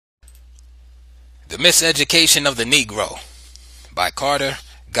The Miseducation of the Negro by Carter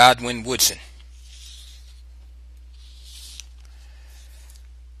Godwin Woodson.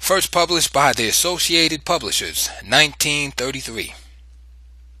 First published by the Associated Publishers, 1933.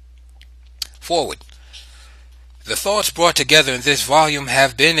 Forward. The thoughts brought together in this volume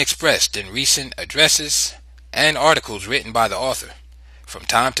have been expressed in recent addresses and articles written by the author. From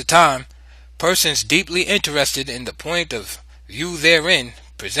time to time, persons deeply interested in the point of view therein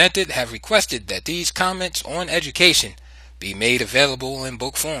presented have requested that these comments on education be made available in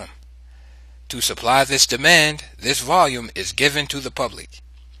book form. To supply this demand, this volume is given to the public.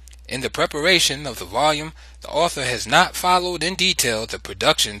 In the preparation of the volume, the author has not followed in detail the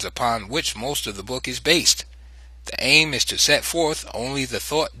productions upon which most of the book is based. The aim is to set forth only the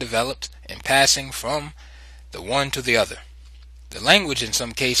thought developed in passing from the one to the other. The language in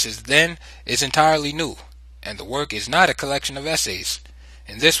some cases, then, is entirely new, and the work is not a collection of essays.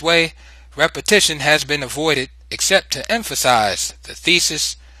 In this way, repetition has been avoided except to emphasize the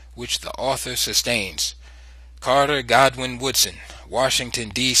thesis which the author sustains. Carter Godwin Woodson, Washington,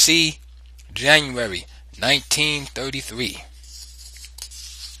 D.C., January 1933.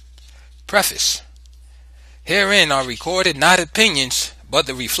 Preface. Herein are recorded not opinions, but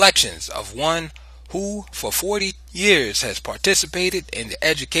the reflections of one who for 40 years has participated in the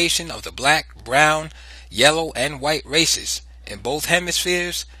education of the black, brown, yellow, and white races in both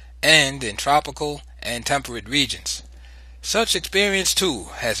hemispheres and in tropical and temperate regions. Such experience, too,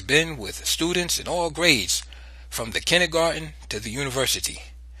 has been with students in all grades, from the kindergarten to the university.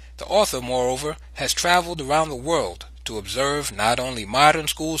 The author, moreover, has traveled around the world to observe not only modern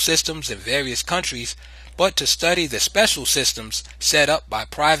school systems in various countries, but to study the special systems set up by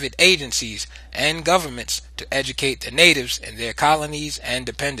private agencies and governments to educate the natives in their colonies and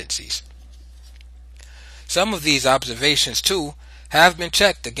dependencies. Some of these observations, too, have been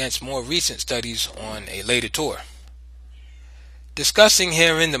checked against more recent studies on a later tour. Discussing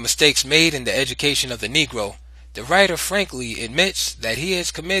herein the mistakes made in the education of the Negro, the writer frankly admits that he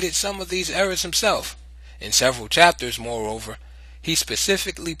has committed some of these errors himself. In several chapters, moreover, he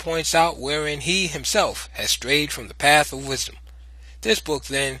specifically points out wherein he himself has strayed from the path of wisdom. This book,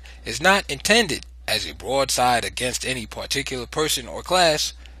 then, is not intended as a broadside against any particular person or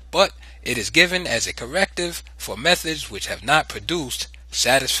class, but it is given as a corrective for methods which have not produced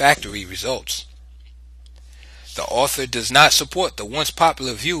satisfactory results. The author does not support the once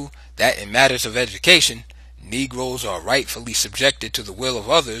popular view that in matters of education, Negroes are rightfully subjected to the will of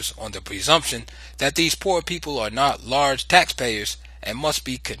others on the presumption that these poor people are not large taxpayers and must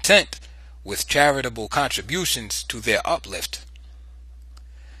be content with charitable contributions to their uplift.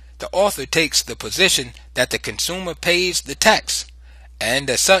 The author takes the position that the consumer pays the tax,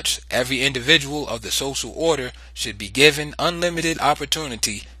 and as such, every individual of the social order should be given unlimited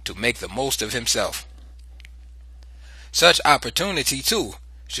opportunity to make the most of himself. Such opportunity, too,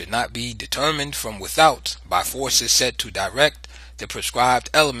 should not be determined from without by forces set to direct the prescribed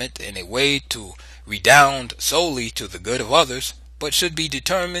element in a way to redound solely to the good of others, but should be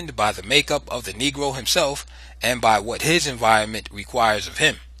determined by the makeup of the Negro himself and by what his environment requires of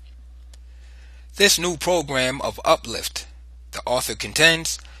him. This new program of uplift, the author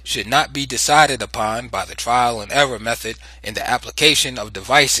contends, should not be decided upon by the trial and error method in the application of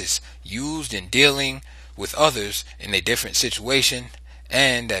devices used in dealing with others in a different situation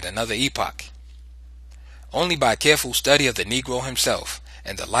and at another epoch. Only by careful study of the Negro himself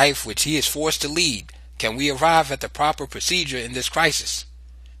and the life which he is forced to lead can we arrive at the proper procedure in this crisis.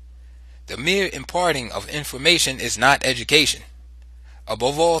 The mere imparting of information is not education.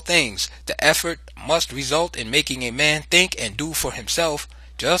 Above all things, the effort must result in making a man think and do for himself,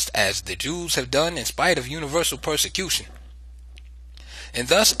 just as the Jews have done in spite of universal persecution. In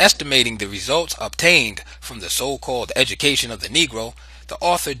thus estimating the results obtained from the so-called education of the Negro, the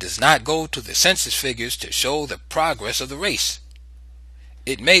author does not go to the census figures to show the progress of the race.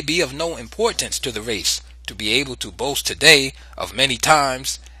 It may be of no importance to the race to be able to boast today of many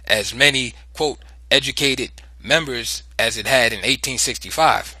times as many, quote, educated members as it had in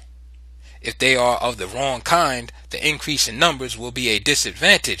 1865. If they are of the wrong kind, the increase in numbers will be a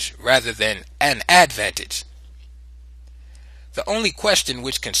disadvantage rather than an advantage. The only question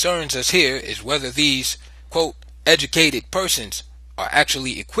which concerns us here is whether these, quote, educated persons are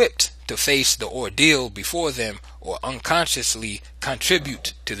actually equipped to face the ordeal before them or unconsciously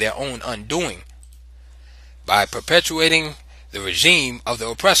contribute to their own undoing by perpetuating the regime of the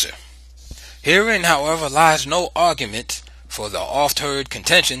oppressor. Herein, however, lies no argument for the oft-heard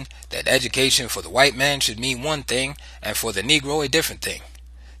contention that education for the white man should mean one thing and for the Negro a different thing.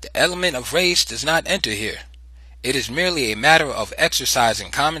 The element of race does not enter here. It is merely a matter of exercising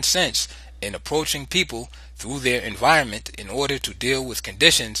common sense in approaching people through their environment in order to deal with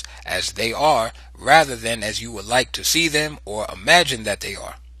conditions as they are rather than as you would like to see them or imagine that they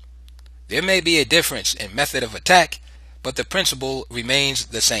are. There may be a difference in method of attack, but the principle remains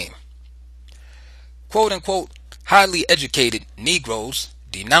the same. Quote-unquote, highly educated Negroes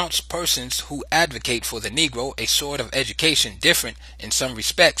denounce persons who advocate for the Negro a sort of education different in some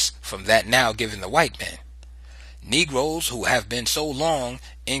respects from that now given the white man. Negroes who have been so long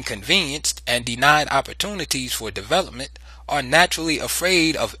inconvenienced and denied opportunities for development are naturally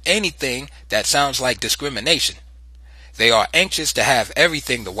afraid of anything that sounds like discrimination. They are anxious to have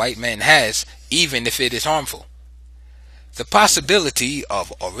everything the white man has, even if it is harmful. The possibility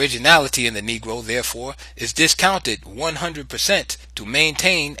of originality in the Negro, therefore, is discounted 100% to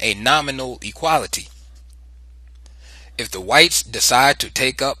maintain a nominal equality. If the whites decide to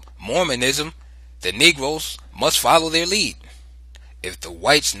take up Mormonism, the Negroes must follow their lead. If the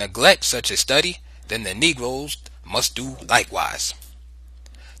whites neglect such a study, then the Negroes must do likewise.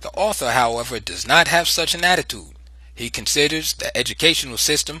 The author, however, does not have such an attitude. He considers the educational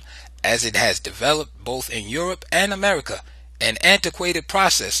system as it has developed both in Europe and America an antiquated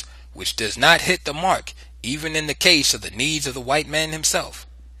process which does not hit the mark even in the case of the needs of the white man himself.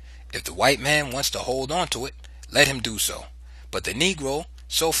 If the white man wants to hold on to it, let him do so. But the Negro,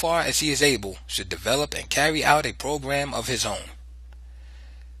 so far as he is able, should develop and carry out a program of his own.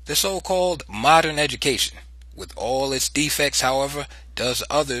 The so-called modern education, with all its defects, however, does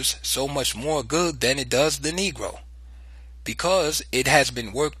others so much more good than it does the Negro, because it has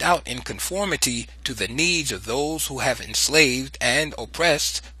been worked out in conformity to the needs of those who have enslaved and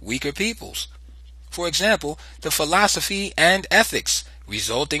oppressed weaker peoples. For example, the philosophy and ethics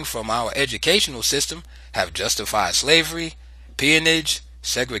resulting from our educational system have justified slavery, peonage,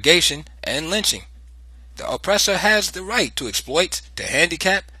 segregation, and lynching. The oppressor has the right to exploit, to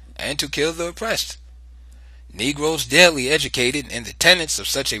handicap, and to kill the oppressed. Negroes daily educated in the tenets of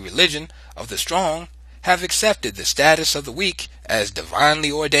such a religion of the strong have accepted the status of the weak as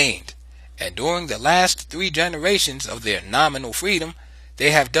divinely ordained, and during the last 3 generations of their nominal freedom,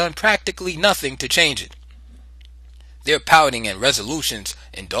 they have done practically nothing to change it. Their pouting and resolutions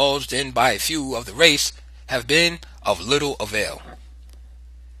indulged in by a few of the race have been of little avail.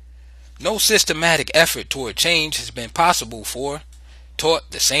 No systematic effort toward change has been possible for, taught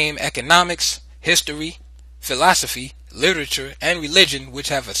the same economics, history, philosophy, literature, and religion which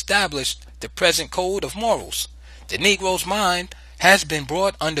have established the present code of morals. The Negro's mind has been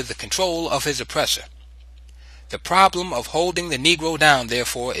brought under the control of his oppressor. The problem of holding the Negro down,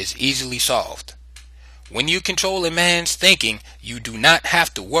 therefore, is easily solved. When you control a man's thinking, you do not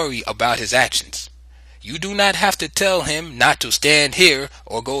have to worry about his actions. You do not have to tell him not to stand here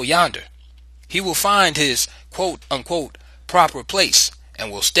or go yonder. He will find his quote-unquote proper place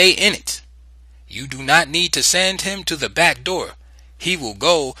and will stay in it. You do not need to send him to the back door. He will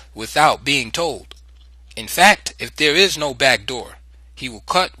go without being told. In fact, if there is no back door, he will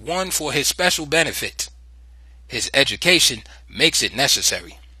cut one for his special benefit. His education makes it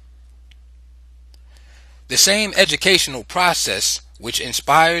necessary. The same educational process which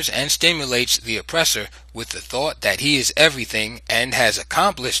inspires and stimulates the oppressor with the thought that he is everything and has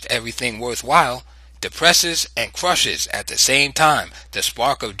accomplished everything worthwhile, depresses and crushes at the same time the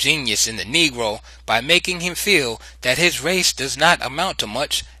spark of genius in the Negro by making him feel that his race does not amount to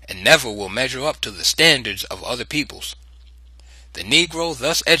much and never will measure up to the standards of other peoples. The Negro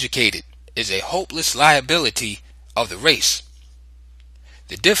thus educated is a hopeless liability of the race.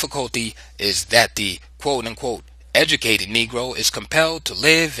 The difficulty is that the quote-unquote educated Negro is compelled to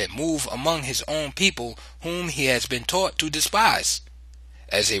live and move among his own people whom he has been taught to despise.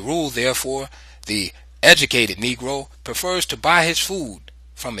 As a rule, therefore, the educated Negro prefers to buy his food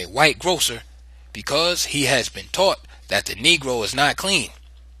from a white grocer because he has been taught that the Negro is not clean.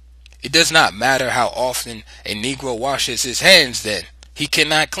 It does not matter how often a Negro washes his hands then, he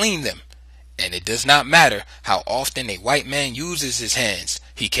cannot clean them. And it does not matter how often a white man uses his hands,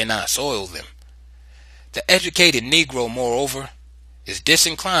 he cannot soil them. The educated Negro, moreover, is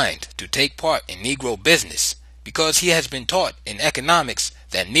disinclined to take part in Negro business because he has been taught in economics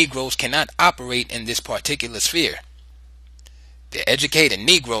that Negroes cannot operate in this particular sphere. The educated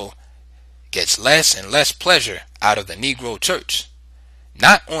Negro gets less and less pleasure out of the Negro church,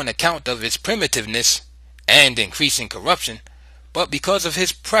 not on account of its primitiveness and increasing corruption, but because of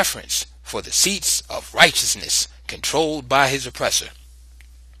his preference for the seats of righteousness controlled by his oppressor.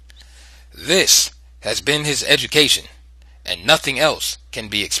 This has been his education, and nothing else can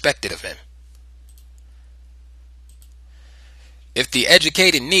be expected of him. If the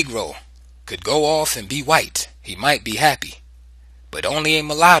educated Negro could go off and be white, he might be happy. but only a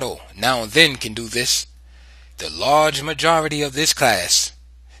mulatto now and then can do this. The large majority of this class,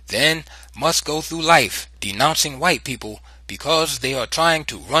 then, must go through life denouncing white people because they are trying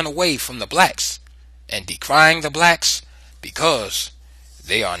to run away from the blacks, and decrying the blacks because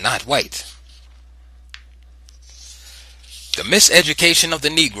they are not white. The Miseducation of the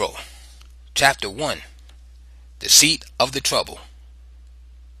Negro. Chapter 1. The Seat of the Trouble.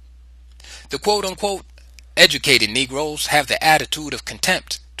 The quote-unquote educated Negroes have the attitude of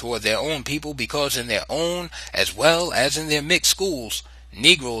contempt toward their own people because in their own as well as in their mixed schools,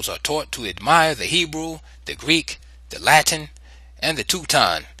 Negroes are taught to admire the Hebrew, the Greek, the Latin, and the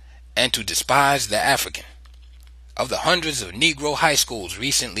Teuton, and to despise the African. Of the hundreds of Negro high schools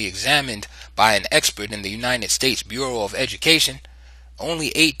recently examined by an expert in the United States Bureau of Education, only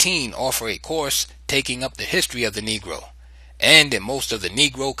 18 offer a course taking up the history of the Negro, and in most of the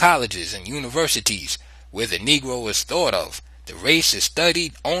Negro colleges and universities where the Negro is thought of, the race is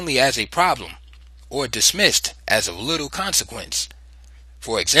studied only as a problem, or dismissed as of little consequence.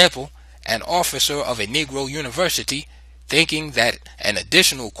 For example, an officer of a Negro university, thinking that an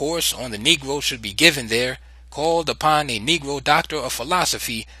additional course on the Negro should be given there, called upon a Negro doctor of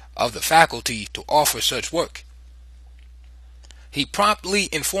philosophy of the faculty to offer such work. He promptly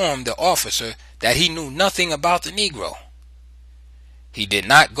informed the officer that he knew nothing about the Negro. He did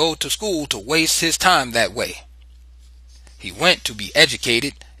not go to school to waste his time that way. He went to be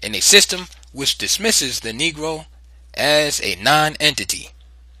educated in a system which dismisses the Negro as a non-entity.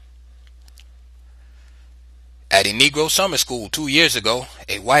 At a Negro summer school 2 years ago,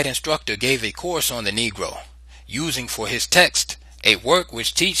 a white instructor gave a course on the Negro, using for his text a work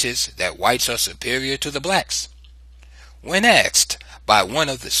which teaches that whites are superior to the blacks. When asked by one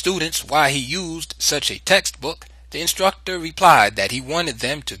of the students why he used such a textbook, the instructor replied that he wanted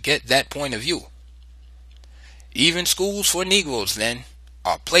them to get that point of view. Even schools for Negroes, then,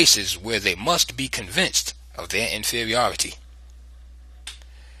 are places where they must be convinced of their inferiority.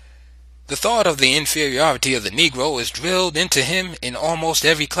 The thought of the inferiority of the Negro is drilled into him in almost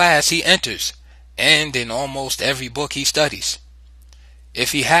every class he enters, and in almost every book he studies.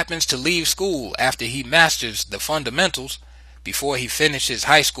 If he happens to leave school after he masters the fundamentals, before he finishes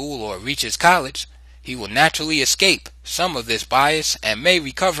high school or reaches college, he will naturally escape some of this bias and may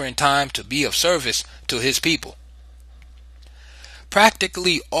recover in time to be of service to his people.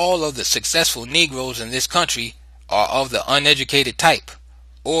 Practically all of the successful Negroes in this country are of the uneducated type,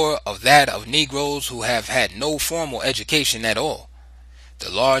 or of that of Negroes who have had no formal education at all. The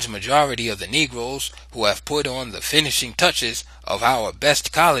large majority of the Negroes who have put on the finishing touches of our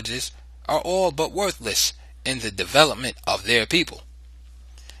best colleges are all but worthless in the development of their people.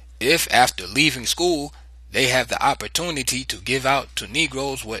 If after leaving school they have the opportunity to give out to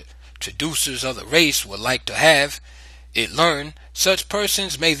Negroes what traducers of the race would like to have it learned, such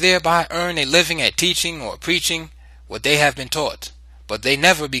persons may thereby earn a living at teaching or preaching what they have been taught, but they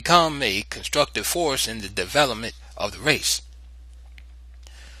never become a constructive force in the development of the race.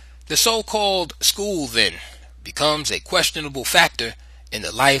 The so-called school, then, becomes a questionable factor in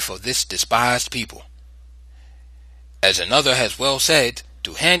the life of this despised people. As another has well said,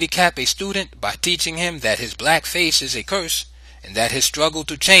 to handicap a student by teaching him that his black face is a curse, and that his struggle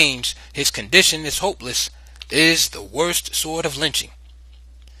to change his condition is hopeless, is the worst sort of lynching.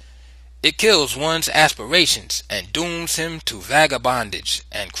 It kills one's aspirations and dooms him to vagabondage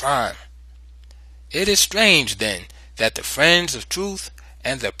and crime. It is strange, then, that the friends of truth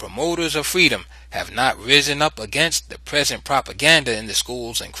and the promoters of freedom have not risen up against the present propaganda in the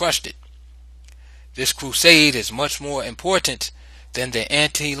schools and crushed it. This crusade is much more important than the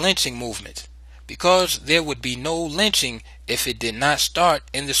anti-lynching movement, because there would be no lynching if it did not start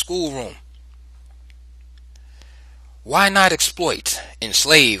in the schoolroom. Why not exploit,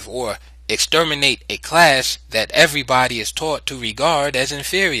 enslave, or exterminate a class that everybody is taught to regard as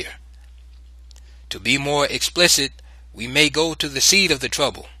inferior? To be more explicit, we may go to the seed of the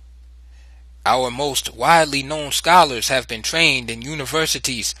trouble. Our most widely known scholars have been trained in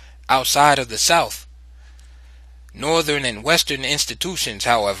universities outside of the South. Northern and Western institutions,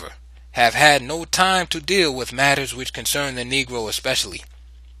 however, have had no time to deal with matters which concern the Negro especially.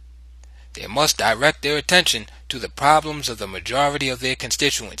 They must direct their attention to the problems of the majority of their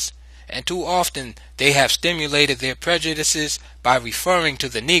constituents, and too often they have stimulated their prejudices by referring to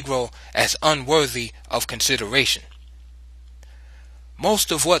the Negro as unworthy of consideration.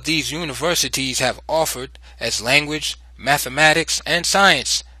 Most of what these universities have offered as language, mathematics, and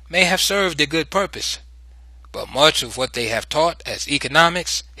science may have served a good purpose, but much of what they have taught as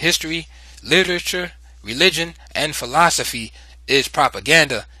economics, history, literature, religion, and philosophy is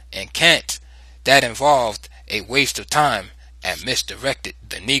propaganda and cant that involved a waste of time and misdirected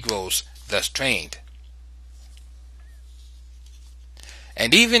the Negroes thus trained.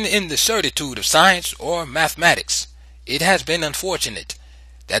 And even in the certitude of science or mathematics, it has been unfortunate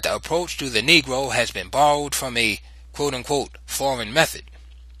that the approach to the Negro has been borrowed from a quote-unquote foreign method.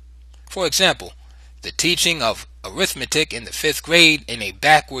 For example, the teaching of arithmetic in the 5th grade in a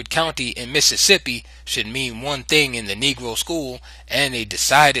backward county in Mississippi should mean one thing in the Negro school and a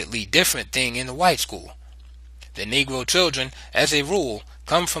decidedly different thing in the white school. The Negro children, as a rule,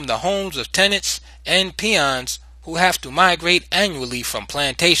 come from the homes of tenants and peons who have to migrate annually from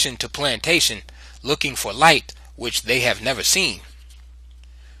plantation to plantation, looking for light which they have never seen.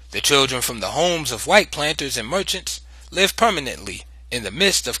 The children from the homes of white planters and merchants live permanently in the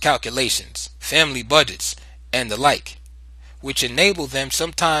midst of calculations, family budgets, and the like, which enable them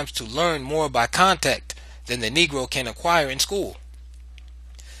sometimes to learn more by contact than the Negro can acquire in school.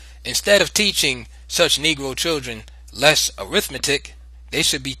 Instead of teaching such Negro children less arithmetic, they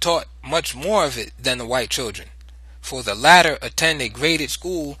should be taught much more of it than the white children, for the latter attend a graded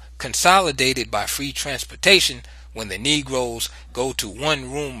school consolidated by free transportation, when the Negroes go to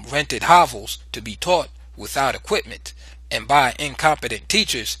one-room rented hovels to be taught without equipment and by incompetent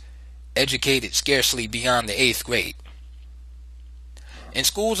teachers, educated scarcely beyond the 8th grade. In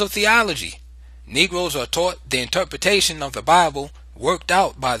schools of theology, Negroes are taught the interpretation of the Bible worked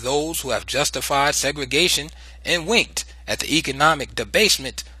out by those who have justified segregation and winked at the economic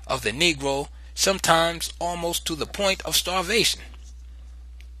debasement of the Negro, sometimes almost to the point of starvation.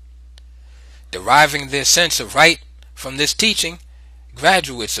 Deriving their sense of right from this teaching,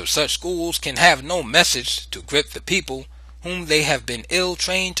 graduates of such schools can have no message to grip the people whom they have been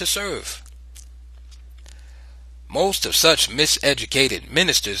ill-trained to serve. Most of such miseducated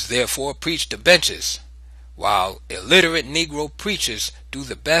ministers therefore preach to benches, while illiterate Negro preachers do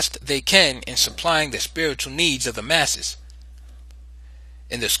the best they can in supplying the spiritual needs of the masses.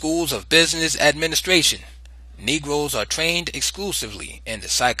 In the schools of business administration, Negroes are trained exclusively in the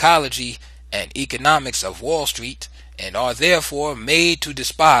psychology and economics of Wall Street, and are therefore made to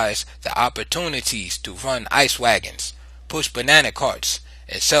despise the opportunities to run ice wagons, push banana carts,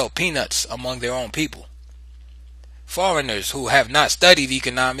 and sell peanuts among their own people. Foreigners who have not studied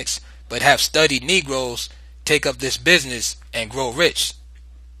economics but have studied Negroes take up this business and grow rich.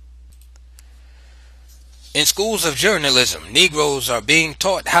 In schools of journalism, Negroes are being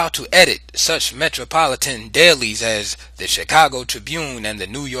taught how to edit such metropolitan dailies as the Chicago Tribune and the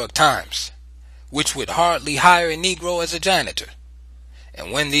New York Times, which would hardly hire a Negro as a janitor.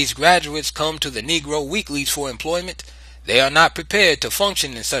 And when these graduates come to the Negro weeklies for employment, they are not prepared to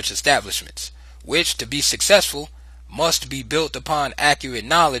function in such establishments, which, to be successful, must be built upon accurate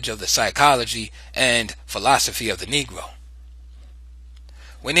knowledge of the psychology and philosophy of the Negro.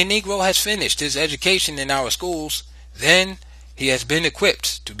 When a Negro has finished his education in our schools, then he has been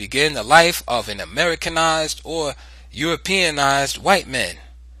equipped to begin the life of an Americanized or Europeanized white man.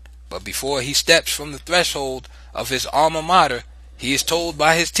 But before he steps from the threshold of his alma mater, he is told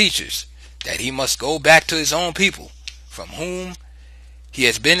by his teachers that he must go back to his own people, from whom he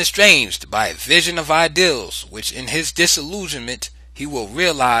has been estranged by a vision of ideals which in his disillusionment he will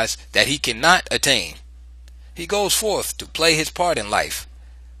realize that he cannot attain. He goes forth to play his part in life,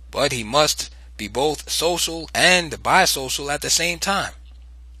 but he must be both social and bisocial at the same time.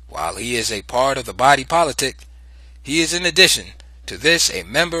 While he is a part of the body politic, he is in addition to this a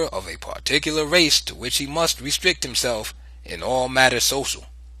member of a particular race to which he must restrict himself in all matters social.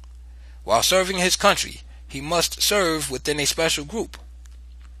 While serving his country, he must serve within a special group.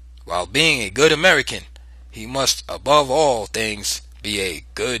 While being a good American, he must above all things be a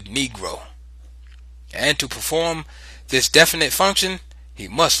good Negro. And to perform this definite function, he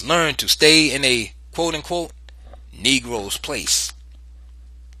must learn to stay in a quote-unquote Negro's place.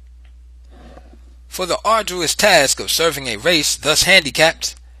 For the arduous task of serving a race thus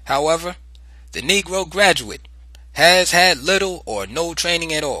handicapped, however, the Negro graduate has had little or no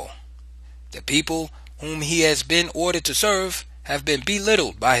training at all. The people whom he has been ordered to serve have been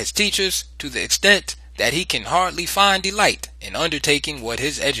belittled by his teachers to the extent that he can hardly find delight in undertaking what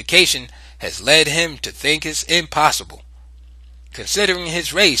his education has led him to think is impossible. Considering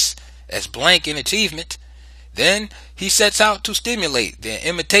his race as blank in achievement, then he sets out to stimulate the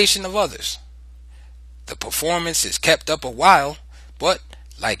imitation of others. The performance is kept up a while, but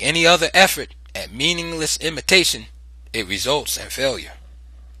like any other effort at meaningless imitation, it results in failure.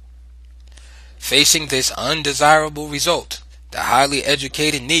 Facing this undesirable result, the highly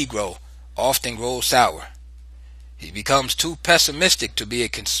educated Negro often grows sour. He becomes too pessimistic to be a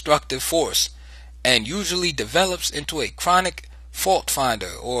constructive force, and usually develops into a chronic fault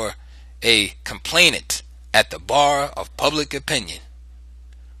finder or a complainant at the bar of public opinion.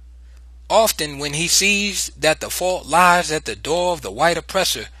 Often when he sees that the fault lies at the door of the white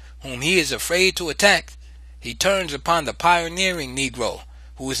oppressor whom he is afraid to attack, he turns upon the pioneering Negro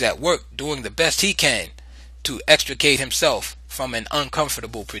who is at work doing the best he can to extricate himself from an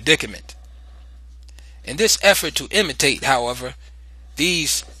uncomfortable predicament. In this effort to imitate, however,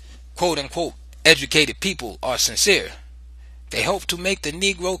 these quote-unquote educated people are sincere. They hope to make the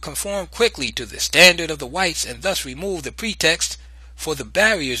Negro conform quickly to the standard of the whites and thus remove the pretext for the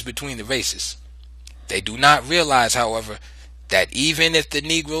barriers between the races. They do not realize, however, that even if the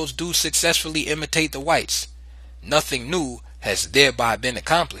Negroes do successfully imitate the whites, nothing new has thereby been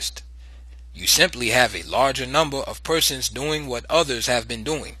accomplished. You simply have a larger number of persons doing what others have been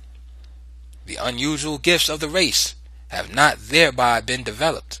doing. The unusual gifts of the race have not thereby been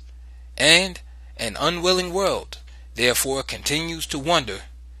developed, and an unwilling world therefore continues to wonder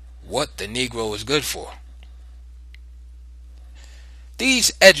what the Negro is good for.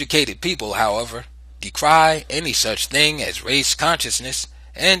 These educated people, however, decry any such thing as race consciousness,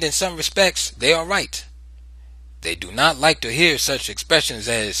 and in some respects they are right. They do not like to hear such expressions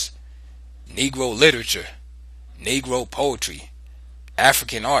as Negro literature, Negro poetry,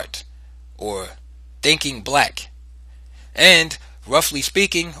 African art, or thinking black. And, roughly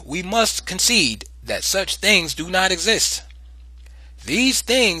speaking, we must concede that such things do not exist. These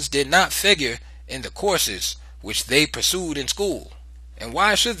things did not figure in the courses which they pursued in school, and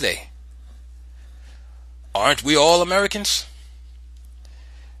why should they? Aren't we all Americans?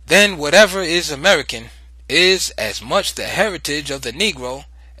 Then whatever is American is as much the heritage of the Negro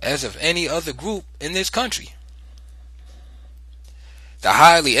as of any other group in this country. The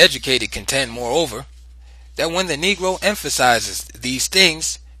highly educated contend, moreover, that when the Negro emphasizes these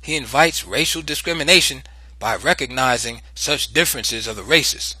things, he invites racial discrimination by recognizing such differences of the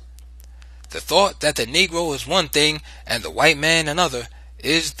races. The thought that the Negro is one thing and the white man another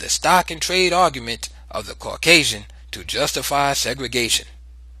is the stock and trade argument of the Caucasian to justify segregation.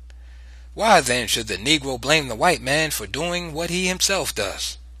 Why then should the Negro blame the white man for doing what he himself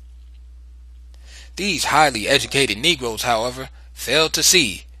does? These highly educated Negroes, however, fail to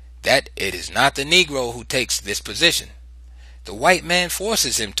see that it is not the Negro who takes this position. The white man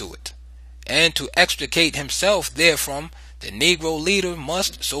forces him to it, and to extricate himself therefrom, the Negro leader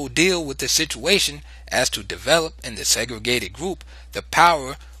must so deal with the situation as to develop in the segregated group the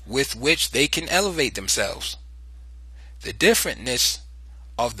power with which they can elevate themselves. The differentness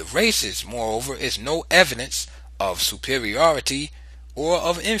of the races, moreover, is no evidence of superiority or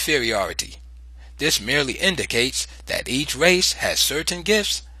of inferiority. This merely indicates that each race has certain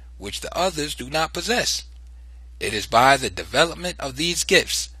gifts which the others do not possess. It is by the development of these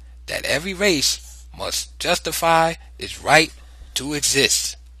gifts that every race must justify its right to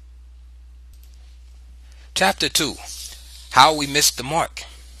exist. Chapter 2. How we missed the mark.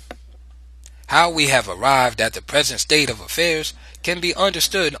 How we have arrived at the present state of affairs can be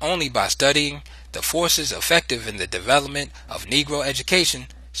understood only by studying the forces effective in the development of Negro education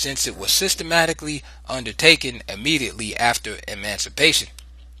since it was systematically undertaken immediately after emancipation.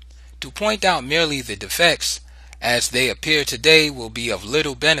 To point out merely the defects as they appear today will be of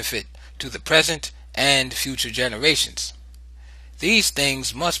little benefit to the present and future generations. These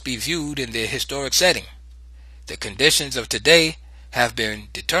things must be viewed in their historic setting. The conditions of today have been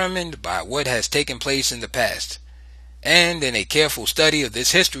determined by what has taken place in the past, and in a careful study of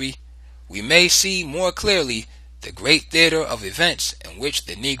this history, we may see more clearly the great theater of events in which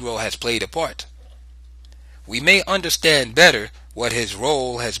the Negro has played a part. We may understand better what his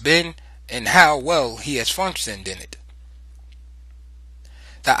role has been and how well he has functioned in it.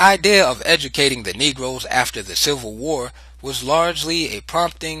 The idea of educating the Negroes after the Civil War was largely a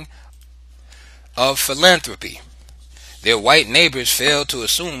prompting of philanthropy. Their white neighbors failed to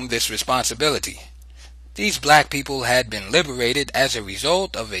assume this responsibility. These black people had been liberated as a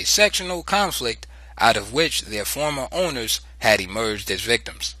result of a sectional conflict out of which their former owners had emerged as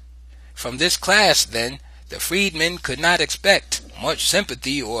victims. From this class, then, the freedmen could not expect much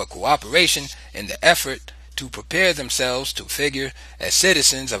sympathy or cooperation in the effort to prepare themselves to figure as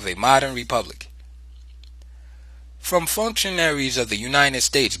citizens of a modern republic. From functionaries of the United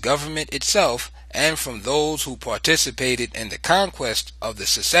States government itself and from those who participated in the conquest of the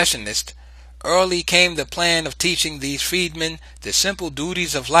secessionists, early came the plan of teaching these freedmen the simple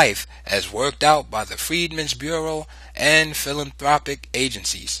duties of life as worked out by the Freedmen's Bureau and philanthropic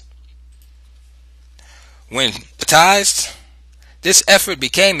agencies. When baptized, this effort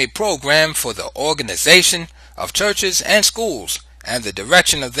became a program for the organization of churches and schools and the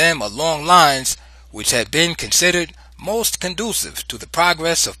direction of them along lines which had been considered most conducive to the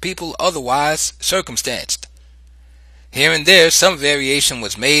progress of people otherwise circumstanced. Here and there some variation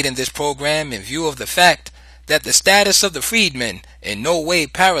was made in this program in view of the fact that the status of the freedmen in no way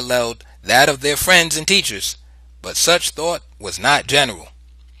paralleled that of their friends and teachers, but such thought was not general.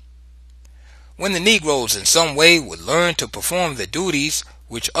 When the Negroes in some way would learn to perform the duties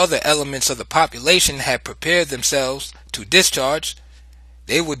which other elements of the population had prepared themselves to discharge,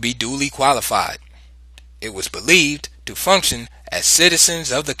 they would be duly qualified, it was believed, to function as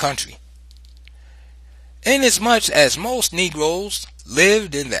citizens of the country. Inasmuch as most Negroes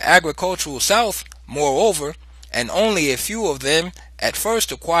lived in the agricultural South, moreover, and only a few of them at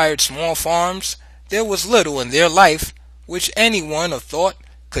first acquired small farms, there was little in their life which anyone of thought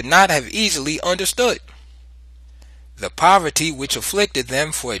could not have easily understood. The poverty which afflicted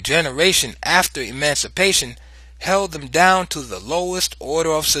them for a generation after emancipation held them down to the lowest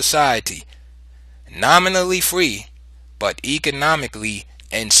order of society, nominally free, but economically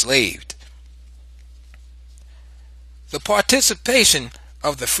enslaved. The participation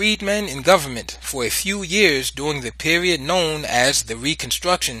of the freedmen in government for a few years during the period known as the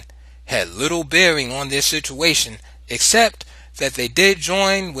Reconstruction had little bearing on their situation, except that they did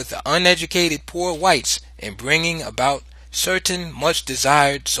join with the uneducated poor whites in bringing about certain much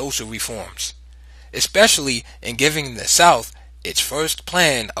desired social reforms, especially in giving the South its first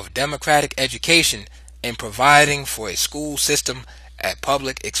plan of democratic education and providing for a school system at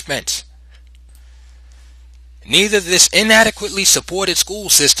public expense. Neither this inadequately supported school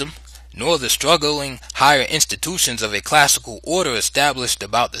system nor the struggling higher institutions of a classical order established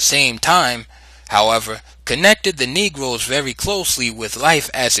about the same time, however, connected the Negroes very closely with life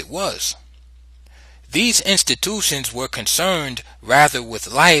as it was. These institutions were concerned rather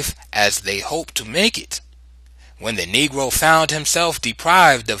with life as they hoped to make it. When the Negro found himself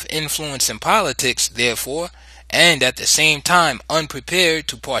deprived of influence in politics, therefore, and at the same time unprepared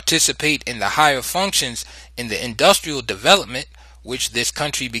to participate in the higher functions in the industrial development which this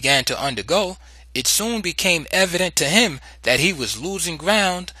country began to undergo, it soon became evident to him that he was losing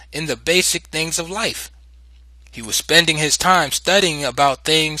ground in the basic things of life. He was spending his time studying about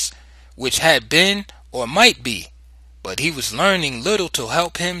things which had been or might be, but he was learning little to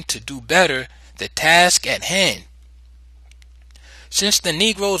help him to do better the task at hand. Since the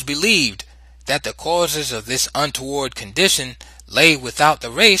Negroes believed that the causes of this untoward condition lay without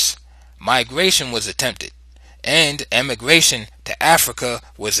the race, migration was attempted, and emigration to Africa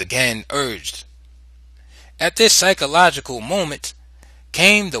was again urged. At this psychological moment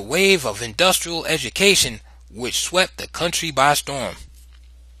came the wave of industrial education which swept the country by storm.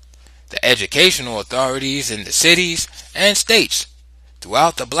 The educational authorities in the cities and states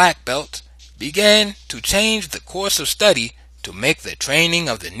throughout the Black Belt began to change the course of study to make the training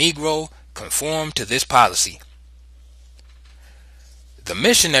of the Negro conform to this policy. The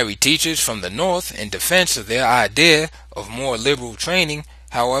missionary teachers from the North, in defense of their idea of more liberal training,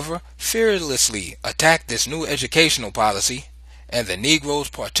 however, fearlessly attacked this new educational policy, and the Negroes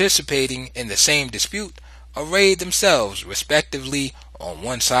participating in the same dispute arrayed themselves respectively on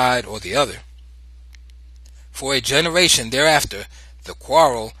one side or the other. For a generation thereafter, the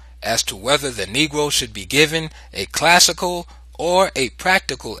quarrel as to whether the Negro should be given a classical or a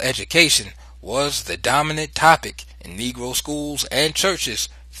practical education was the dominant topic in Negro schools and churches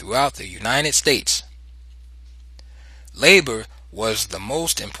throughout the United States. Labor was the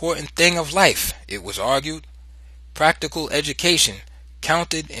most important thing of life, it was argued. Practical education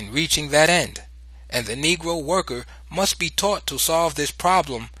counted in reaching that end, and the Negro worker must be taught to solve this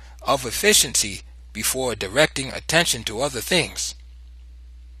problem of efficiency before directing attention to other things.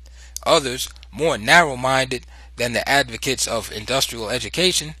 Others, more narrow-minded than the advocates of industrial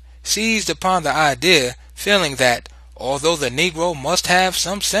education, seized upon the idea, feeling that, although the Negro must have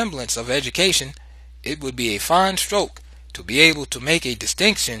some semblance of education, it would be a fine stroke to be able to make a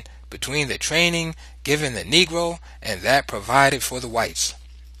distinction between the training given the Negro and that provided for the whites.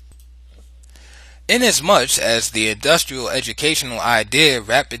 Inasmuch as the industrial educational idea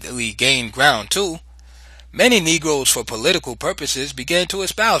rapidly gained ground too, many Negroes for political purposes began to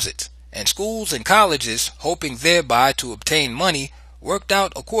espouse it, and schools and colleges, hoping thereby to obtain money, worked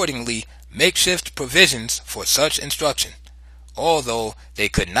out accordingly makeshift provisions for such instruction, although they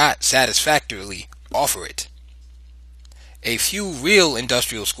could not satisfactorily offer it. A few real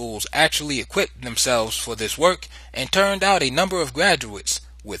industrial schools actually equipped themselves for this work and turned out a number of graduates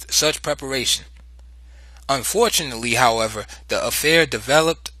with such preparation. Unfortunately, however, the affair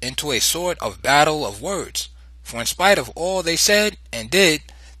developed into a sort of battle of words, for in spite of all they said and did,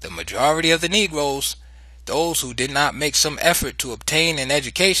 the majority of the Negroes, those who did not make some effort to obtain an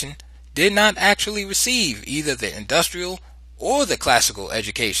education, did not actually receive either the industrial or the classical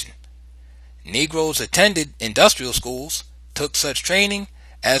education. Negroes attended industrial schools, took such training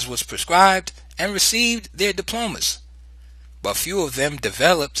as was prescribed, and received their diplomas, but few of them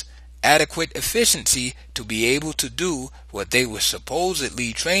developed adequate efficiency to be able to do what they were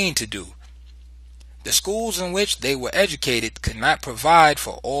supposedly trained to do. The schools in which they were educated could not provide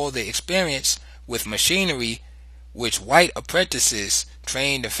for all the experience with machinery which white apprentices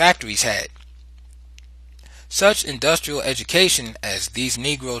trained in factories had. Such industrial education as these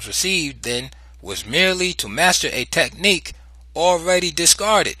Negroes received then was merely to master a technique already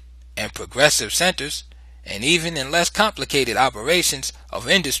discarded in progressive centers, and even in less complicated operations of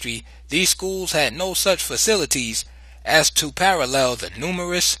industry, these schools had no such facilities as to parallel the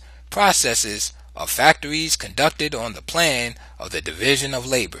numerous processes of factories conducted on the plan of the division of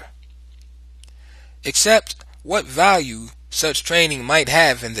labor. Except what value such training might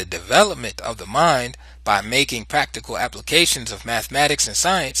have in the development of the mind by making practical applications of mathematics and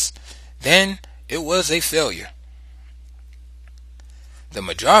science, then it was a failure. The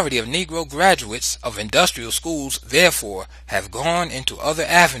majority of Negro graduates of industrial schools, therefore, have gone into other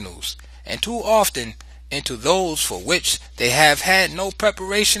avenues, and too often into those for which they have had no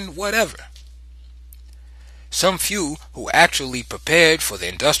preparation whatever. Some few who actually prepared for the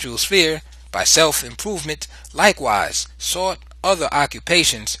industrial sphere by self-improvement likewise sought other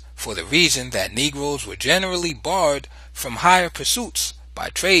occupations for the reason that Negroes were generally barred from higher pursuits by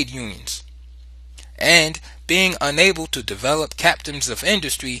trade unions, and being unable to develop captains of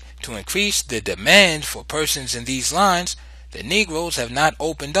industry to increase the demand for persons in these lines, the Negroes have not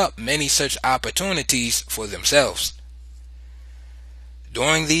opened up many such opportunities for themselves.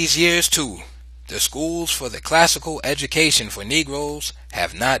 During these years, too, the schools for the classical education for Negroes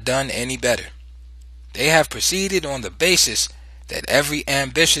have not done any better. They have proceeded on the basis that every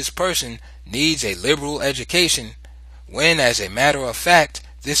ambitious person needs a liberal education, when, as a matter of fact,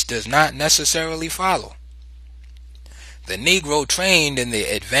 this does not necessarily follow. The Negro trained in the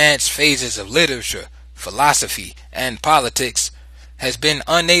advanced phases of literature, philosophy, and politics has been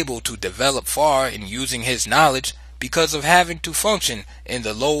unable to develop far in using his knowledge because of having to function in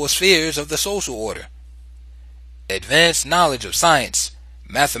the lower spheres of the social order. Advanced knowledge of science,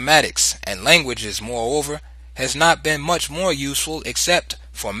 mathematics, and languages, moreover, has not been much more useful except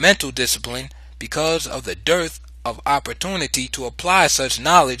for mental discipline because of the dearth of opportunity to apply such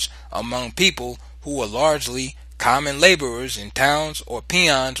knowledge among people who were largely common laborers in towns or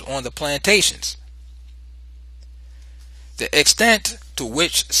peons on the plantations. The extent to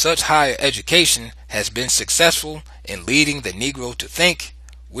which such higher education has been successful in leading the Negro to think,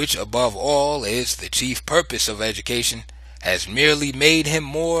 which above all is the chief purpose of education, has merely made him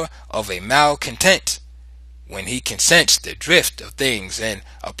more of a malcontent when he can sense the drift of things and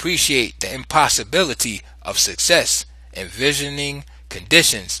appreciate the impossibility of success, envisioning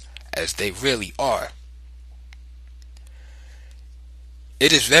conditions as they really are.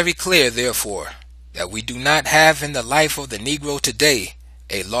 It is very clear, therefore, that we do not have in the life of the Negro today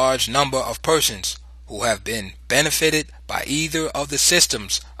a large number of persons who have been benefited by either of the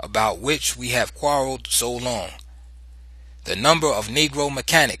systems about which we have quarreled so long. The number of Negro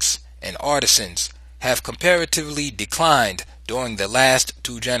mechanics and artisans have comparatively declined during the last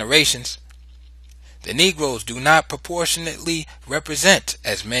 2 generations. The Negroes do not proportionately represent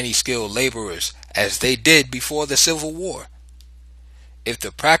as many skilled laborers as they did before the Civil War. If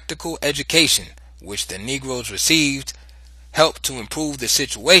the practical education which the Negroes received helped to improve the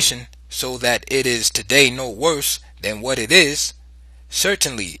situation so that it is today no worse than what it is,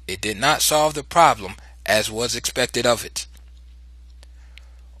 certainly it did not solve the problem as was expected of it.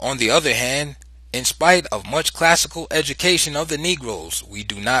 On the other hand, in spite of much classical education of the Negroes, we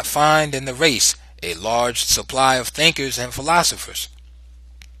do not find in the race a large supply of thinkers and philosophers.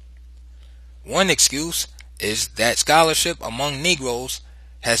 One excuse is that scholarship among Negroes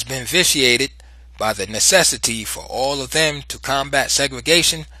has been vitiated by the necessity for all of them to combat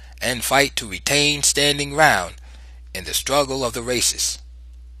segregation and fight to retain standing ground in the struggle of the races.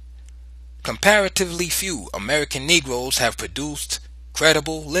 Comparatively few American Negroes have produced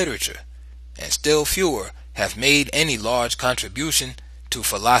credible literature, and still fewer have made any large contribution to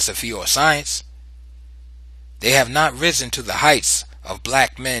philosophy or science. They have not risen to the heights of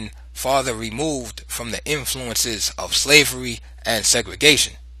black men farther removed from the influences of slavery and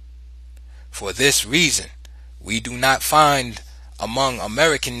segregation. For this reason, we do not find among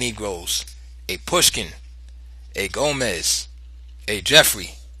American Negroes a Pushkin, a Gomez, a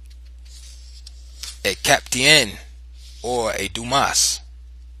Jeffrey, a Captain, or a Dumas.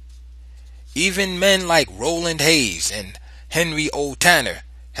 Even men like Roland Hayes and Henry O. Tanner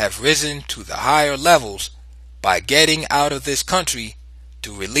have risen to the higher levels by getting out of this country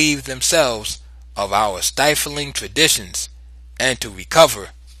to relieve themselves of our stifling traditions and to recover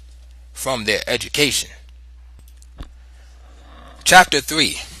from their education. Chapter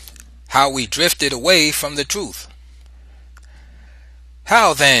 3. How we drifted away from the truth.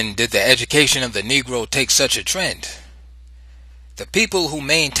 How then did the education of the Negro take such a trend? The people who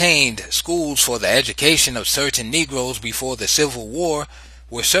maintained schools for the education of certain Negroes before the Civil War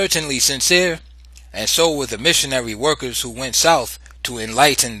were certainly sincere, and so were the missionary workers who went south to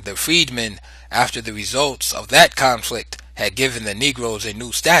enlighten the freedmen after the results of that conflict had given the Negroes a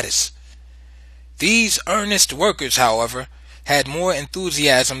new status. These earnest workers, however, had more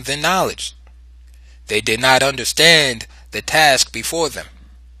enthusiasm than knowledge. They did not understand the task before them.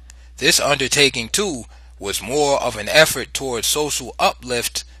 This undertaking, too, was more of an effort towards social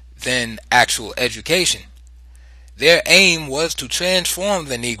uplift than actual education. Their aim was to transform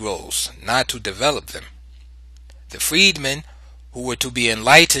the Negroes, not to develop them. The freedmen who were to be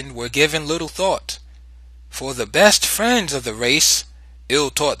enlightened were given little thought, for the best friends of the race,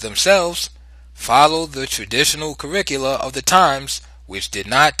 ill-taught themselves, followed the traditional curricula of the times, which did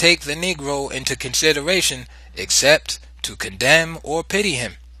not take the Negro into consideration except to condemn or pity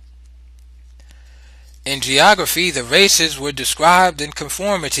him. In geography, the races were described in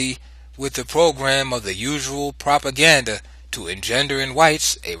conformity with the program of the usual propaganda to engender in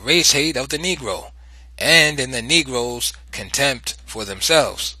whites a race hate of the Negro, and in the Negroes contempt for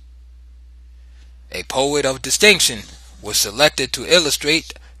themselves. A poet of distinction was selected to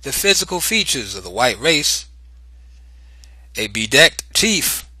illustrate the physical features of the white race. A bedecked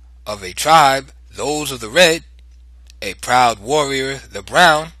chief of a tribe, those of the red, a proud warrior, the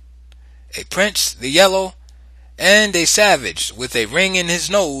brown, a prince, the yellow, and a savage with a ring in his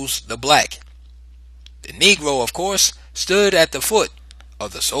nose, the black. The Negro, of course, stood at the foot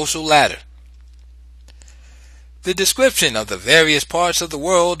of the social ladder. The description of the various parts of the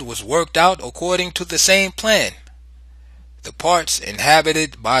world was worked out according to the same plan. The parts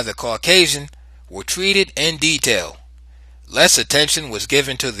inhabited by the Caucasian were treated in detail. Less attention was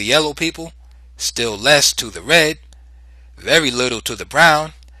given to the yellow people, still less to the red, very little to the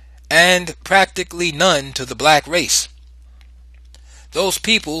brown, and practically none to the black race. Those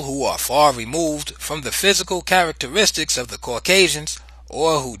people who are far removed from the physical characteristics of the Caucasians,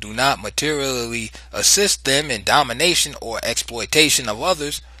 or who do not materially assist them in domination or exploitation of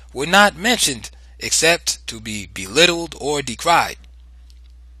others, were not mentioned except to be belittled or decried.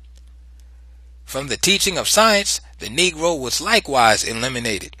 From the teaching of science, the Negro was likewise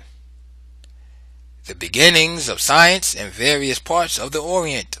eliminated. The beginnings of science in various parts of the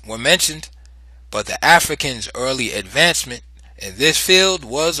Orient were mentioned, but the African's early advancement in this field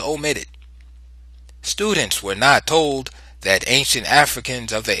was omitted. Students were not told that ancient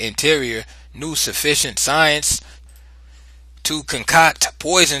Africans of the interior knew sufficient science to concoct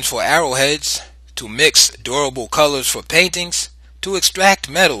poisons for arrowheads, to mix durable colors for paintings, to extract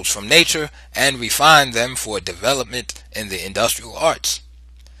metals from nature and refine them for development in the industrial arts.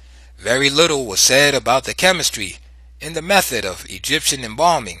 Very little was said about the chemistry in the method of Egyptian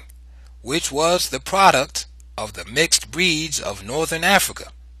embalming, which was the product of the mixed breeds of northern Africa,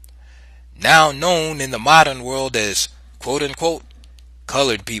 now known in the modern world as quote-unquote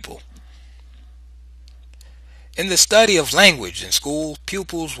colored people. In the study of language in school,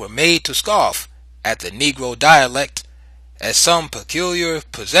 pupils were made to scoff at the Negro dialect as some peculiar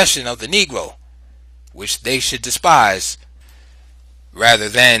possession of the Negro, which they should despise, rather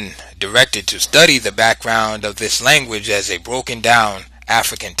than directed to study the background of this language as a broken-down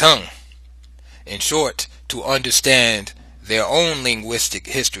African tongue. In short, to understand their own linguistic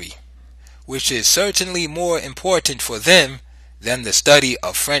history, which is certainly more important for them than the study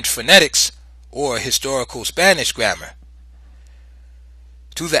of French phonetics or historical Spanish grammar.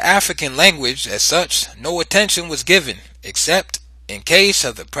 To the African language as such, no attention was given except in case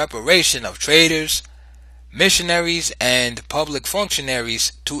of the preparation of traders, missionaries, and public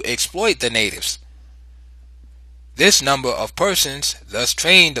functionaries to exploit the natives. This number of persons, thus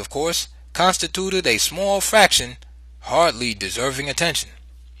trained, of course, constituted a small fraction, hardly deserving attention.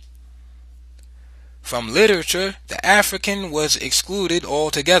 From literature, the African was excluded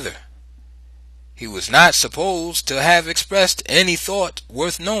altogether. He was not supposed to have expressed any thought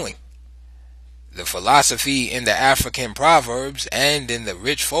worth knowing. The philosophy in the African proverbs and in the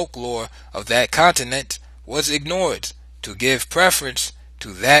rich folklore of that continent was ignored to give preference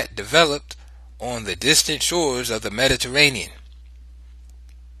to that developed on the distant shores of the Mediterranean.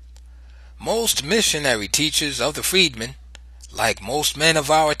 Most missionary teachers of the freedmen, like most men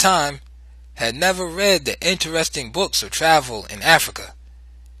of our time, had never read the interesting books of travel in Africa,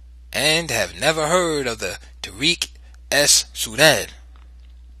 and have never heard of the Tariq Sudan.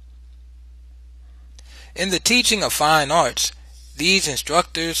 In the teaching of fine arts, these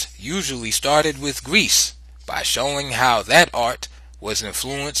instructors usually started with Greece by showing how that art was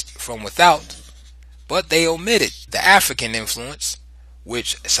influenced from without, but they omitted the African influence,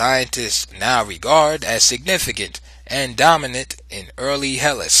 which scientists now regard as significant and dominant in early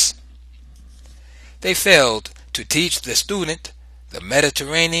Hellas. They failed to teach the student the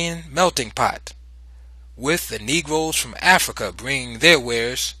Mediterranean melting pot, with the Negroes from Africa bringing their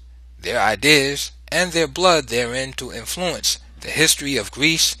wares, their ideas, and their blood therein to influence the history of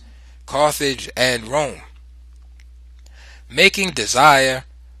Greece, Carthage, and Rome, making desire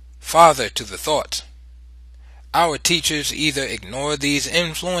father to the thought. Our teachers either ignored these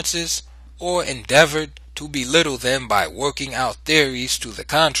influences or endeavored to belittle them by working out theories to the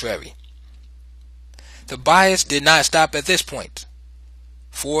contrary. The bias did not stop at this point,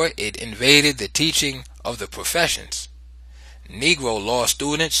 for it invaded the teaching of the professions. Negro law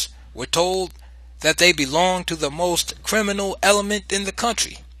students were told that they belonged to the most criminal element in the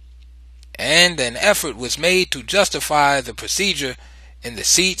country, and an effort was made to justify the procedure in the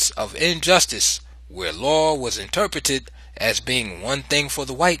seats of injustice where law was interpreted as being one thing for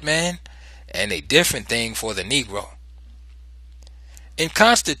the white man and a different thing for the Negro. In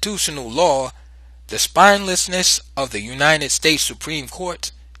constitutional law, the spinelessness of the United States Supreme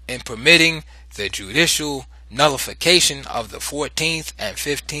Court in permitting the judicial nullification of the 14th and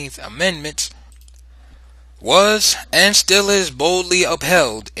 15th Amendments was and still is boldly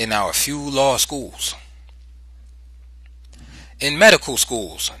upheld in our few law schools. In medical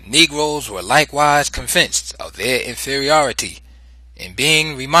schools, Negroes were likewise convinced of their inferiority in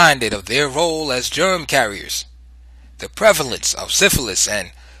being reminded of their role as germ carriers. The prevalence of syphilis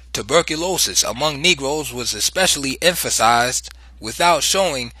and tuberculosis among Negroes was especially emphasized, without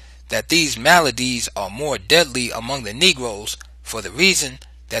showing that these maladies are more deadly among the Negroes for the reason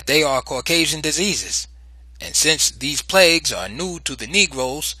that they are Caucasian diseases. And since these plagues are new to the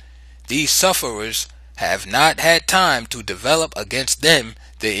Negroes, these sufferers have not had time to develop against them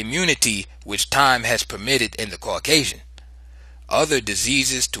the immunity which time has permitted in the Caucasian. Other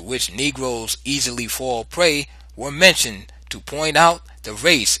diseases to which Negroes easily fall prey were mentioned to point out the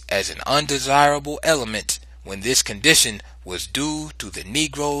race as an undesirable element, when this condition was due to the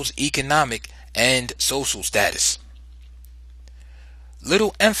Negro's economic and social status.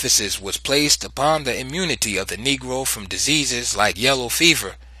 Little emphasis was placed upon the immunity of the Negro from diseases like yellow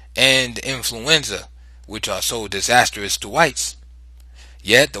fever and influenza, which are so disastrous to whites.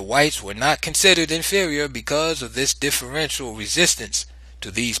 Yet the whites were not considered inferior because of this differential resistance to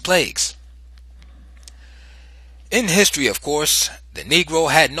these plagues. In history, of course, the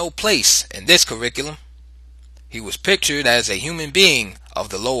Negro had no place in this curriculum. He was pictured as a human being of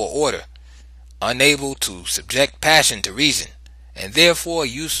the lower order, unable to subject passion to reason, and therefore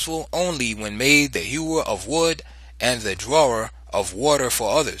useful only when made the hewer of wood and the drawer of water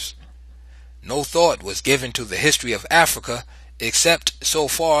for others. No thought was given to the history of Africa except so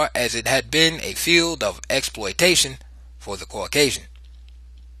far as it had been a field of exploitation for the Caucasian.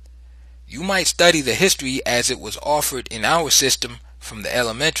 You might study the history as it was offered in our system from the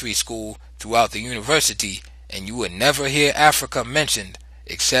elementary school throughout the university, and you would never hear Africa mentioned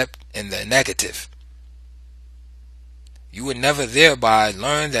except in the negative. You would never thereby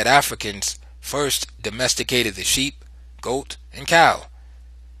learn that Africans first domesticated the sheep, goat, and cow,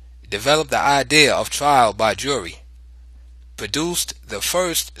 developed the idea of trial by jury, produced the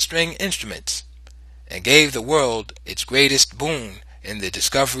first string instruments, and gave the world its greatest boon in the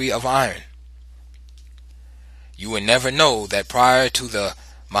discovery of iron. You would never know that prior to the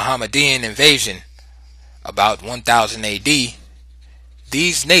Mohammedan invasion, about 1000 AD,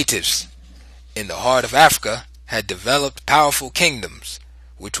 these natives in the heart of Africa had developed powerful kingdoms,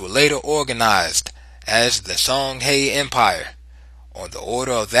 which were later organized as the Songhai Empire, on the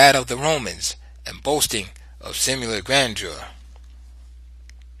order of that of the Romans, and boasting of similar grandeur.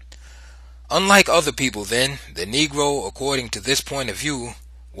 Unlike other people then, the Negro, according to this point of view,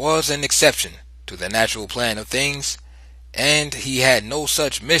 was an exception to the natural plan of things, and he had no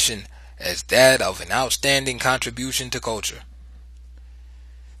such mission as that of an outstanding contribution to culture.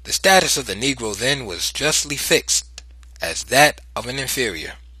 The status of the Negro then was justly fixed as that of an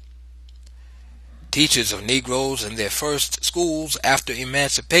inferior. Teachers of Negroes in their first schools after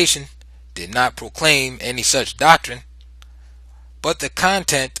emancipation did not proclaim any such doctrine, but the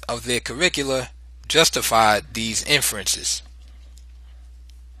content of their curricula justified these inferences.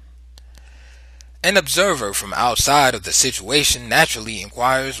 An observer from outside of the situation naturally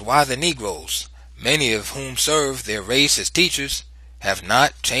inquires why the Negroes, many of whom served their race as teachers, have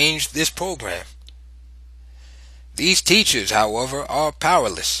not changed this program. These teachers, however, are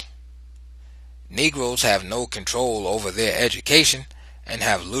powerless. Negroes have no control over their education and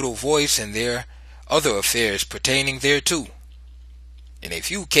have little voice in their other affairs pertaining thereto. In a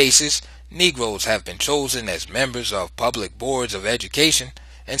few cases, Negroes have been chosen as members of public boards of education,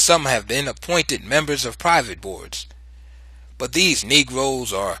 and some have been appointed members of private boards. But these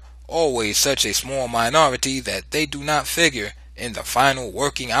Negroes are always such a small minority that they do not figure in the final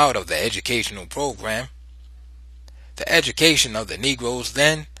working out of the educational program. The education of the Negroes,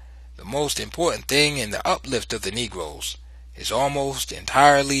 then, the most important thing in the uplift of the Negroes, is almost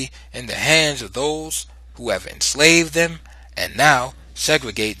entirely in the hands of those who have enslaved them and now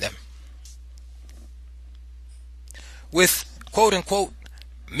segregate them. With quote-unquote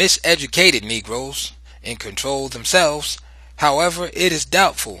miseducated Negroes in control themselves, however, it is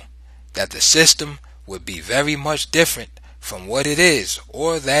doubtful that the system would be very much different from what it is,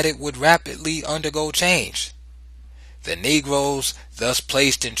 or that it would rapidly undergo change. The Negroes thus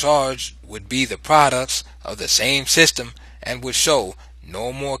placed in charge would be the products of the same system and would show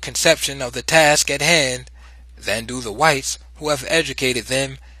no more conception of the task at hand than do the whites who have educated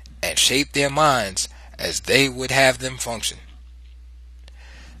them and shaped their minds as they would have them function.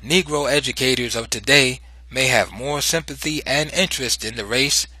 Negro educators of today may have more sympathy and interest in the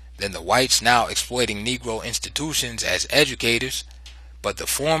race than the whites now exploiting Negro institutions as educators, but the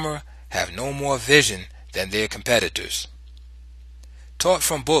former have no more vision than their competitors. Taught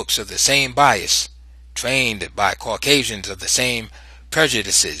from books of the same bias, trained by Caucasians of the same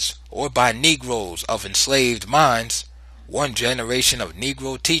prejudices, or by Negroes of enslaved minds, one generation of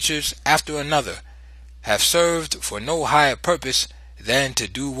Negro teachers after another have served for no higher purpose than to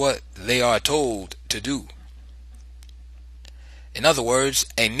do what they are told to do. In other words,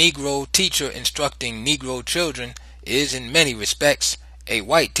 a Negro teacher instructing Negro children is in many respects a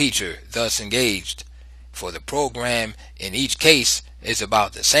white teacher thus engaged, for the program in each case is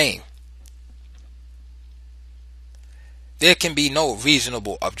about the same. There can be no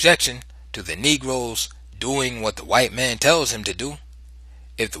reasonable objection to the Negro's doing what the white man tells him to do,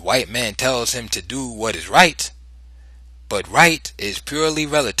 if the white man tells him to do what is right, but right is purely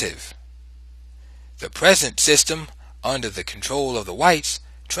relative. The present system, under the control of the whites,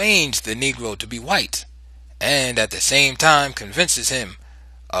 trains the Negro to be white, and at the same time convinces him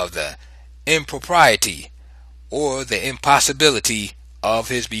of the impropriety or the impossibility of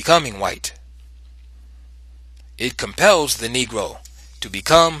his becoming white. It compels the Negro to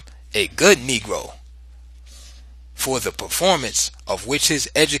become a good Negro, for the performance of which his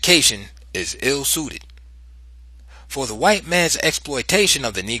education is ill-suited. For the white man's exploitation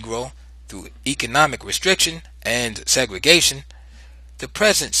of the Negro through economic restriction and segregation, the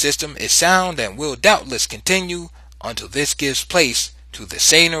present system is sound and will doubtless continue until this gives place to the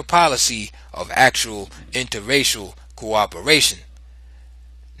saner policy of actual interracial cooperation,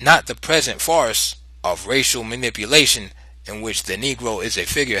 not the present farce of racial manipulation in which the Negro is a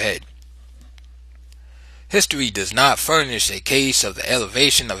figurehead. History does not furnish a case of the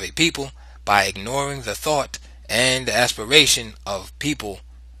elevation of a people by ignoring the thought and aspiration of people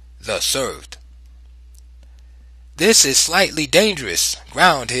thus served. This is slightly dangerous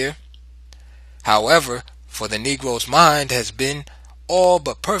ground here. However, for the Negro's mind has been all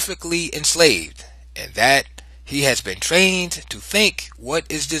but perfectly enslaved, and that he has been trained to think what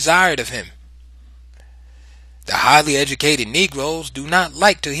is desired of him. The highly educated Negroes do not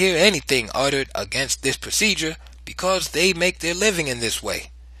like to hear anything uttered against this procedure because they make their living in this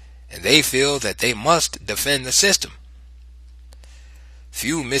way, and they feel that they must defend the system.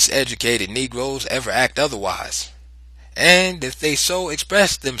 Few miseducated Negroes ever act otherwise, and if they so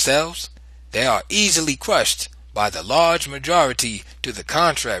express themselves, they are easily crushed by the large majority to the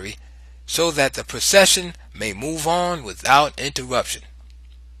contrary, so that the procession may move on without interruption.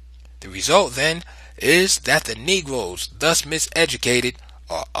 The result, then, is that the Negroes thus miseducated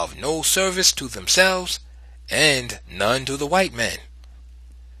are of no service to themselves and none to the white man.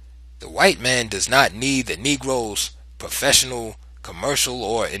 The white man does not need the Negro's professional, commercial,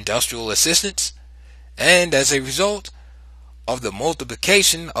 or industrial assistance, and as a result of the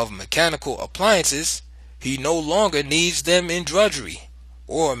multiplication of mechanical appliances, he no longer needs them in drudgery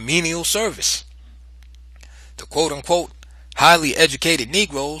or menial service. The quote-unquote highly educated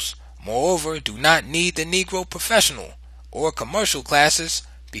Negroes, moreover, do not need the Negro professional or commercial classes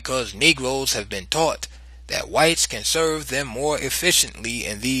because Negroes have been taught that whites can serve them more efficiently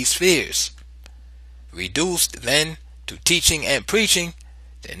in these spheres. Reduced, then, to teaching and preaching,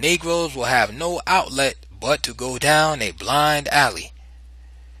 the Negroes will have no outlet but to go down a blind alley.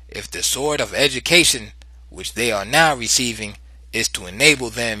 If the sort of education which they are now receiving is to enable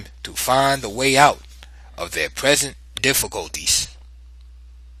them to find the way out of their present difficulties.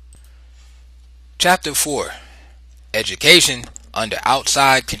 Chapter 4. Education under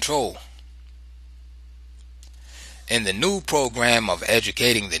outside control. In the new program of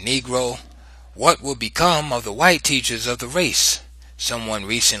educating the Negro, what will become of the white teachers of the race? Someone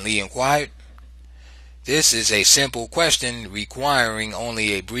recently inquired. This is a simple question requiring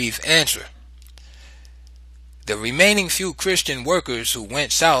only a brief answer. The remaining few Christian workers who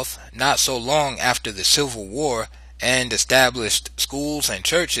went south not so long after the Civil War and established schools and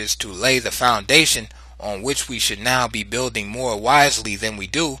churches to lay the foundation on which we should now be building more wisely than we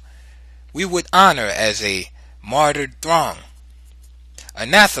do, we would honor as a martyred throng.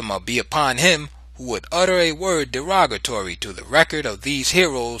 Anathema be upon him who would utter a word derogatory to the record of these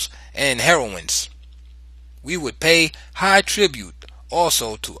heroes and heroines. We would pay high tribute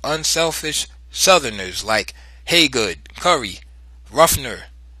also to unselfish Southerners like Haygood, Curry, Ruffner,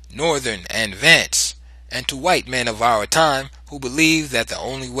 Northern, and Vance, and to white men of our time who believe that the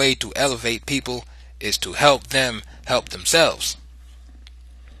only way to elevate people is to help them help themselves.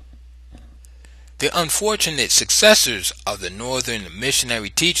 The unfortunate successors of the Northern missionary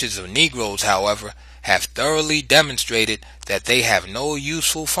teachers of Negroes, however, have thoroughly demonstrated that they have no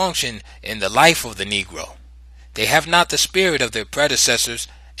useful function in the life of the Negro. They have not the spirit of their predecessors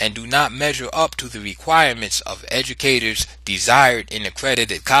and do not measure up to the requirements of educators desired in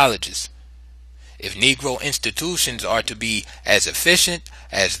accredited colleges. If Negro institutions are to be as efficient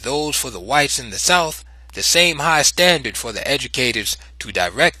as those for the whites in the South, the same high standard for the educators to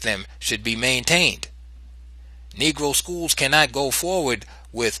direct them should be maintained. Negro schools cannot go forward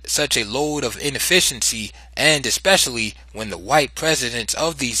with such a load of inefficiency, and especially when the white presidents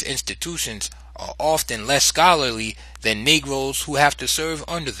of these institutions are often less scholarly than Negroes who have to serve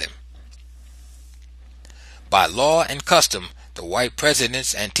under them. By law and custom, the white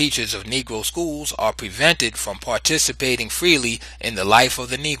presidents and teachers of Negro schools are prevented from participating freely in the life of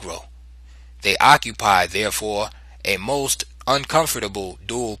the Negro. They occupy, therefore, a most uncomfortable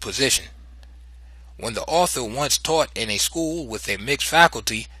dual position. When the author once taught in a school with a mixed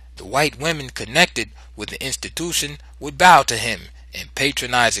faculty, the white women connected with the institution would bow to him in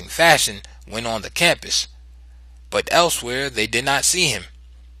patronizing fashion when on the campus, but elsewhere they did not see him.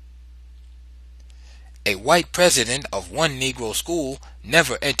 A white president of one Negro school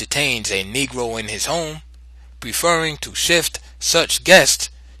never entertains a Negro in his home, preferring to shift such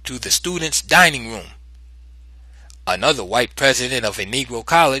guests to the student's dining room. Another white president of a Negro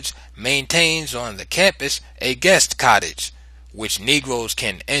college maintains on the campus a guest cottage, which Negroes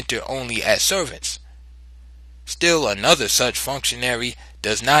can enter only as servants. Still another such functionary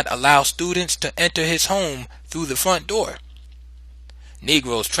does not allow students to enter his home through the front door.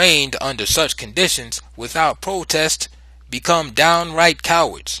 Negroes trained under such conditions without protest become downright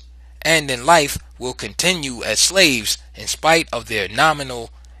cowards, and in life will continue as slaves in spite of their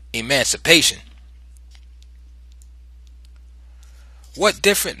nominal emancipation. What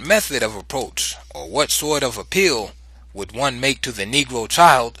different method of approach, or what sort of appeal would one make to the Negro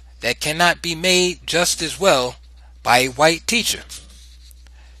child that cannot be made just as well by a white teacher?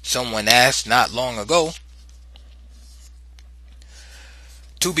 Someone asked not long ago.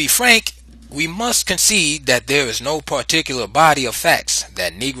 To be frank, we must concede that there is no particular body of facts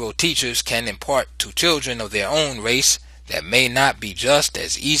that Negro teachers can impart to children of their own race that may not be just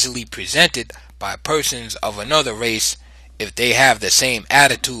as easily presented by persons of another race if they have the same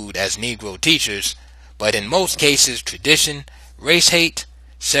attitude as Negro teachers, but in most cases tradition, race hate,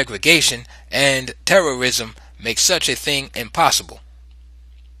 segregation, and terrorism make such a thing impossible.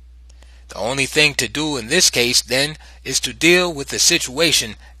 The only thing to do in this case, then, is to deal with the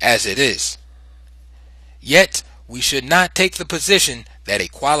situation as it is. Yet, we should not take the position that a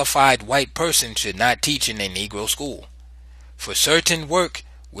qualified white person should not teach in a Negro school. For certain work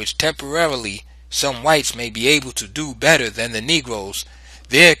which temporarily some whites may be able to do better than the Negroes,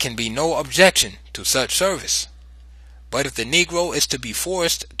 there can be no objection to such service. But if the Negro is to be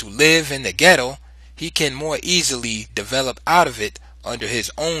forced to live in the ghetto, he can more easily develop out of it under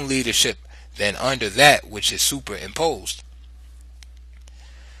his own leadership than under that which is superimposed.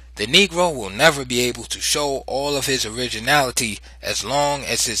 The Negro will never be able to show all of his originality as long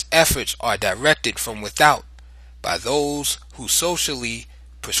as his efforts are directed from without by those who socially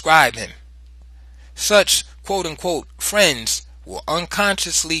prescribe him. Such quote-unquote friends will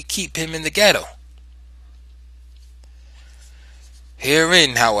unconsciously keep him in the ghetto.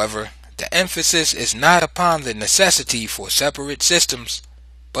 Herein, however, the emphasis is not upon the necessity for separate systems,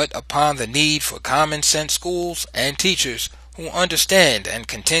 but upon the need for common sense schools and teachers who understand and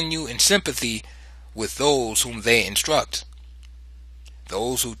continue in sympathy with those whom they instruct.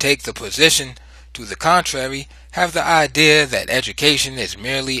 Those who take the position to the contrary have the idea that education is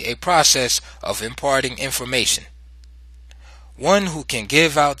merely a process of imparting information. One who can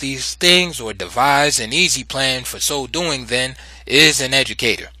give out these things or devise an easy plan for so doing, then, is an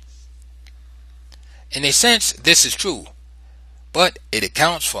educator. In a sense, this is true, but it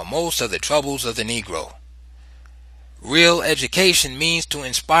accounts for most of the troubles of the Negro. Real education means to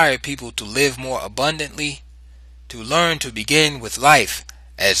inspire people to live more abundantly, to learn to begin with life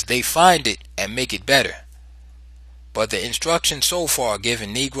as they find it and make it better. But the instruction so far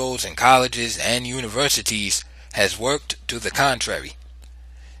given Negroes in colleges and universities has worked to the contrary.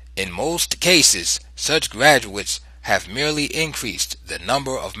 In most cases, such graduates have merely increased the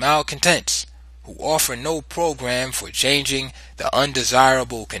number of malcontents who offer no program for changing the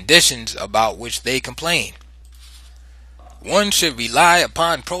undesirable conditions about which they complain. One should rely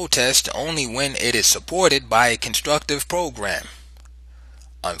upon protest only when it is supported by a constructive program.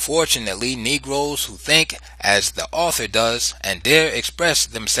 Unfortunately, Negroes who think as the author does and dare express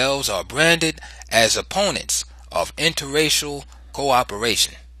themselves are branded as opponents of interracial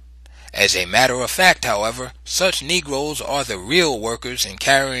cooperation. As a matter of fact, however, such Negroes are the real workers in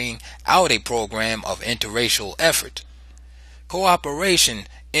carrying out a program of interracial effort. Cooperation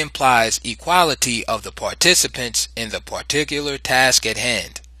implies equality of the participants in the particular task at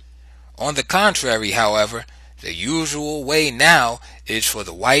hand. On the contrary, however, the usual way now is for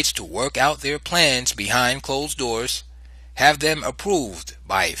the whites to work out their plans behind closed doors, have them approved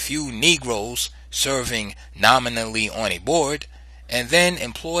by a few Negroes serving nominally on a board, and then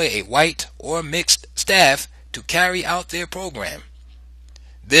employ a white or mixed staff to carry out their program.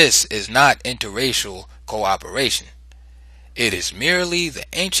 This is not interracial cooperation. It is merely the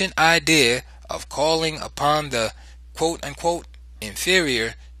ancient idea of calling upon the quote-unquote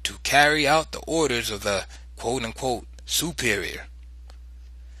inferior to carry out the orders of the quote-unquote superior.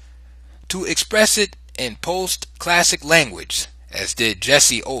 To express it in post-classic language, as did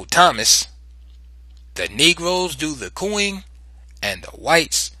Jesse O. Thomas, the Negroes do the cooing and the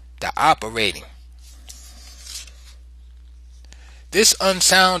whites the operating. This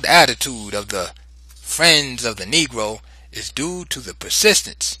unsound attitude of the friends of the Negro is due to the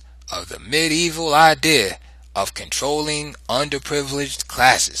persistence of the medieval idea of controlling underprivileged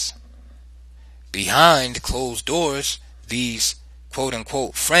classes. Behind closed doors, these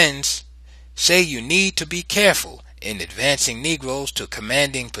quote-unquote friends say you need to be careful in advancing Negroes to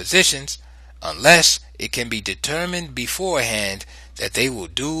commanding positions unless it can be determined beforehand that they will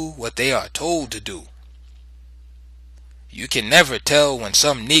do what they are told to do. You can never tell when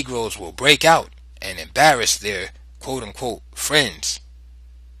some Negroes will break out and embarrass their quote-unquote friends.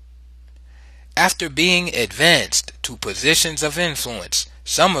 After being advanced to positions of influence,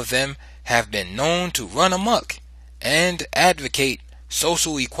 some of them have been known to run amok and advocate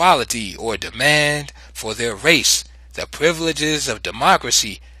social equality or demand for their race the privileges of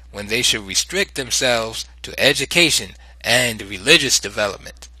democracy when they should restrict themselves to education and religious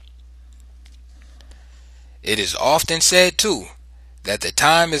development. It is often said, too, that the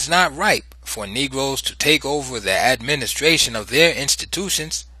time is not ripe for Negroes to take over the administration of their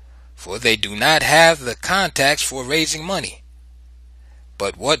institutions, for they do not have the contacts for raising money.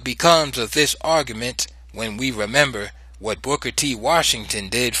 But what becomes of this argument when we remember what Booker T. Washington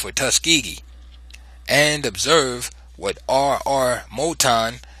did for Tuskegee, and observe what R.R.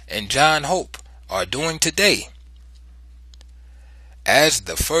 Moton and John Hope are doing today? As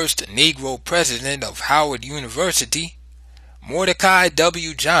the first Negro president of Howard University, Mordecai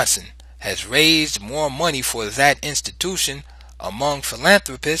W. Johnson has raised more money for that institution among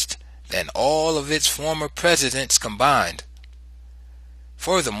philanthropists than all of its former presidents combined.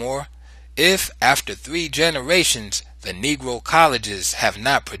 Furthermore, if after 3 generations the Negro colleges have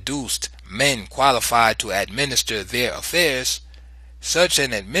not produced men qualified to administer their affairs, such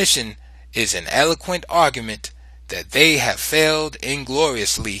an admission is an eloquent argument that they have failed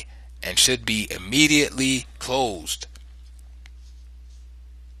ingloriously and should be immediately closed.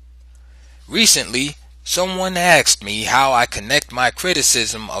 Recently, someone asked me how I connect my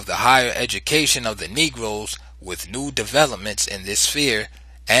criticism of the higher education of the Negroes with new developments in this sphere,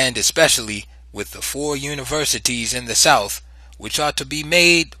 and especially with the 4 universities in the South, which are to be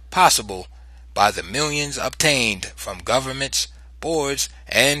made possible by the millions obtained from governments, boards,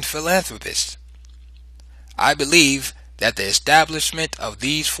 and philanthropists. I believe that the establishment of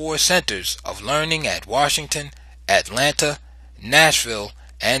these 4 centers of learning at Washington, Atlanta, Nashville,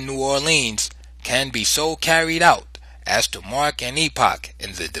 and New Orleans can be so carried out as to mark an epoch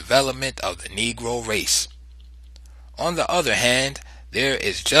in the development of the Negro race. On the other hand, there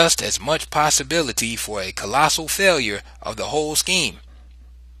is just as much possibility for a colossal failure of the whole scheme.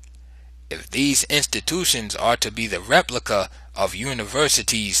 If these institutions are to be the replica of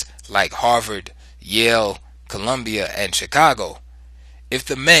universities like Harvard, Yale, Columbia, and Chicago, if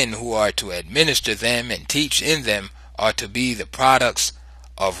the men who are to administer them and teach in them are to be the products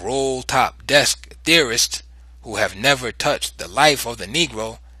of roll-top desk theorists who have never touched the life of the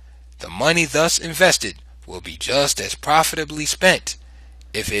Negro, the money thus invested will be just as profitably spent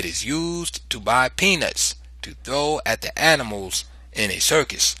if it is used to buy peanuts to throw at the animals in a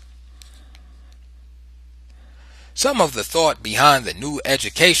circus. Some of the thought behind the new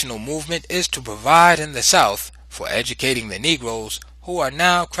educational movement is to provide in the South for educating the Negroes who are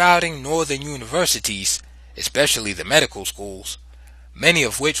now crowding northern universities, especially the medical schools, many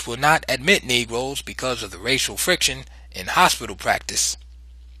of which will not admit Negroes because of the racial friction in hospital practice.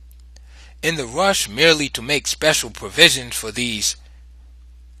 In the rush merely to make special provisions for these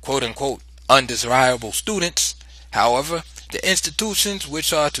quote-unquote undesirable students, however, the institutions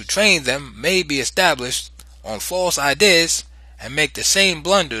which are to train them may be established on false ideas and make the same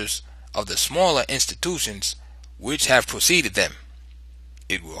blunders of the smaller institutions which have preceded them.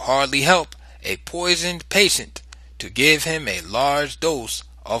 It will hardly help a poisoned patient to give him a large dose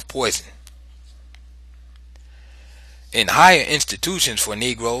of poison. In higher institutions for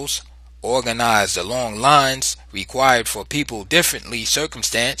Negroes, organized along lines required for people differently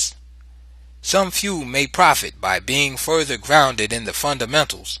circumstanced, some few may profit by being further grounded in the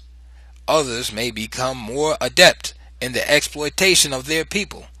fundamentals. Others may become more adept in the exploitation of their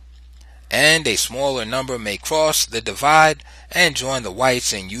people, and a smaller number may cross the divide and join the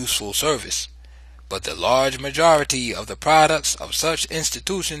whites in useful service. But the large majority of the products of such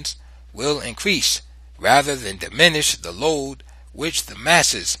institutions will increase rather than diminish the load which the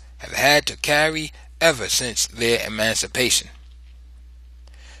masses have had to carry ever since their emancipation.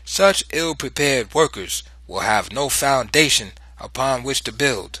 Such ill-prepared workers will have no foundation upon which to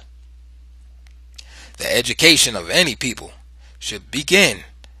build. The education of any people should begin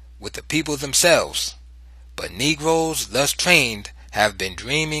with the people themselves, but Negroes thus trained have been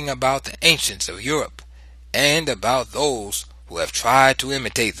dreaming about the ancients of Europe and about those who have tried to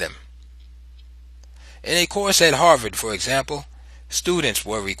imitate them. In a course at Harvard, for example, students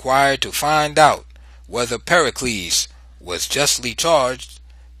were required to find out whether Pericles was justly charged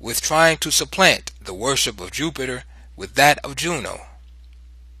with trying to supplant the worship of Jupiter with that of Juno.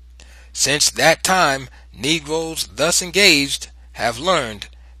 Since that time, Negroes thus engaged have learned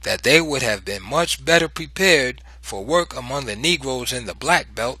that they would have been much better prepared for work among the Negroes in the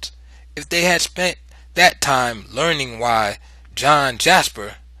Black Belt if they had spent that time learning why John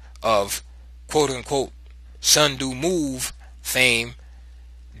Jasper of quote-unquote Sundu Move fame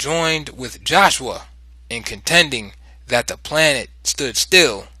joined with Joshua in contending that the planet stood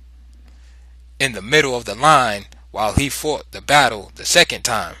still in the middle of the line while he fought the battle the second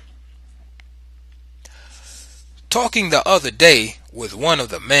time. Talking the other day with one of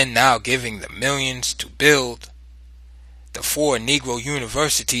the men now giving the millions to build the 4 Negro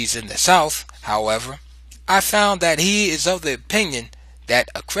universities in the South, however, I found that he is of the opinion that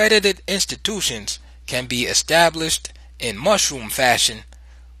accredited institutions can be established in mushroom fashion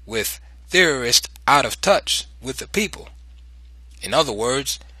with theorists out of touch with the people. In other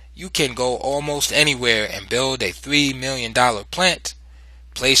words, you can go almost anywhere and build a $3 million plant,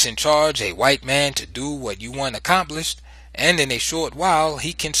 place in charge a white man to do what you want accomplished, and in a short while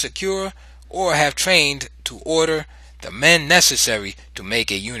he can secure or have trained to order the men necessary to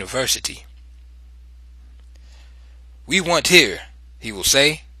make a university. We want here, he will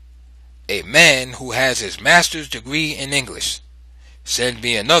say, a man who has his master's degree in English. Send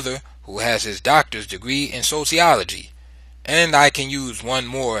me another who has his doctor's degree in sociology, and I can use one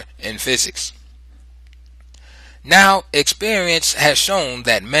more in physics. Now, experience has shown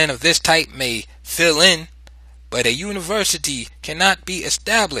that men of this type may fill in, but a university cannot be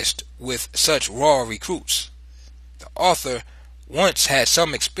established with such raw recruits. The author once had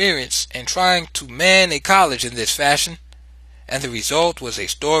some experience in trying to man a college in this fashion, and the result was a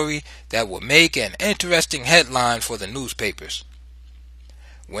story that would make an interesting headline for the newspapers.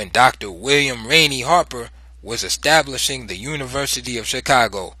 When Dr. William Rainey Harper was establishing the University of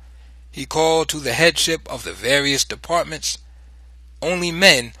Chicago, he called to the headship of the various departments only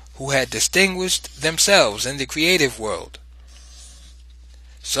men who had distinguished themselves in the creative world.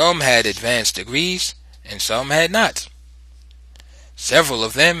 Some had advanced degrees, and some had not. Several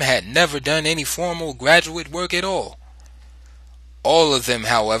of them had never done any formal graduate work at all. All of them,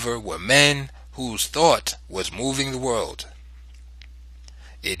 however, were men whose thought was moving the world.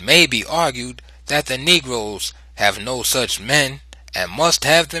 It may be argued that the Negroes have no such men and must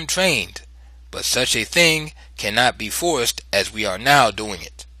have them trained, but such a thing cannot be forced as we are now doing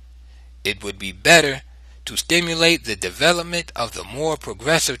it. it would be better to stimulate the development of the more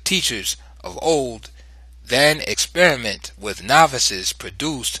progressive teachers of old than experiment with novices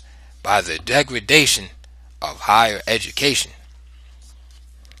produced by the degradation of higher education.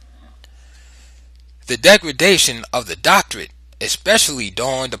 The degradation of the doctorate especially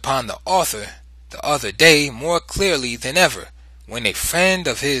dawned upon the author the other day more clearly than ever, when a friend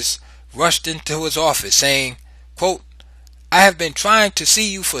of his rushed into his office saying, quote, "I have been trying to see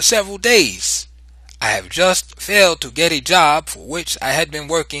you for several days. I have just failed to get a job for which I had been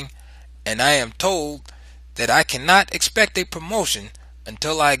working, and I am told that I cannot expect a promotion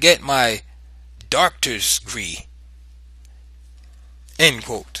until I get my doctor's degree." End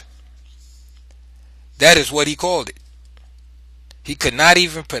quote. That is what he called it. He could not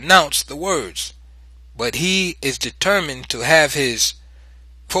even pronounce the words, but he is determined to have his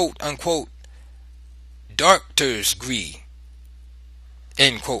quote-unquote doctor's degree,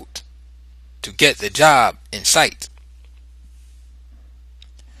 end quote, to get the job in sight.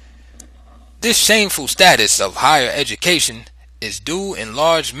 This shameful status of higher education is due in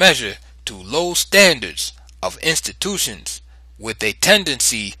large measure to low standards of institutions with a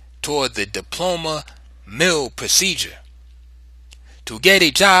tendency toward the diploma mill procedure. To get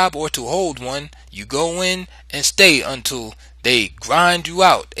a job or to hold one, you go in and stay until they grind you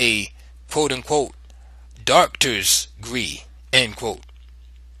out a quote-unquote doctor's degree, end quote,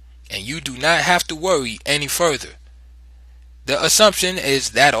 and you do not have to worry any further. The assumption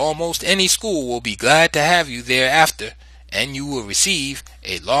is that almost any school will be glad to have you thereafter, and you will receive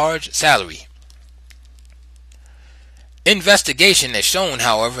a large salary. Investigation has shown,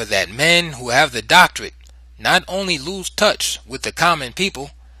 however, that men who have the doctorate not only lose touch with the common people,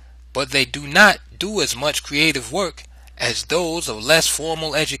 but they do not do as much creative work as those of less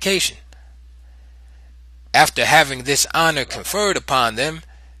formal education. After having this honor conferred upon them,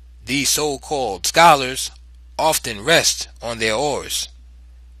 these so-called scholars often rest on their oars.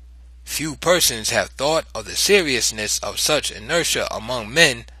 Few persons have thought of the seriousness of such inertia among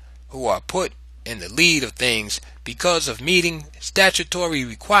men who are put in the lead of things because of meeting statutory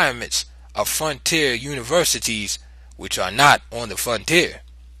requirements of frontier universities which are not on the frontier.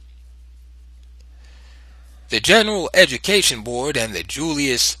 The General Education Board and the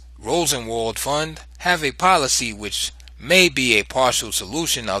Julius Rosenwald Fund have a policy which may be a partial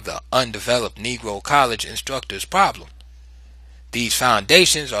solution of the undeveloped Negro college instructors' problem. These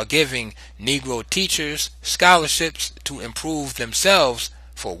foundations are giving Negro teachers scholarships to improve themselves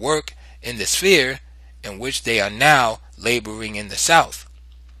for work in the sphere in which they are now laboring in the South.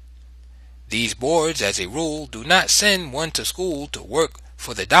 These boards, as a rule, do not send one to school to work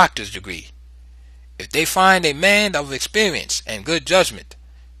for the doctor's degree. If they find a man of experience and good judgment,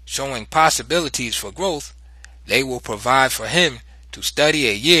 showing possibilities for growth, they will provide for him to study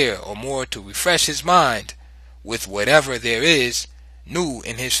a year or more to refresh his mind with whatever there is new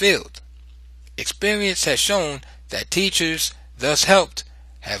in his field. Experience has shown that teachers thus helped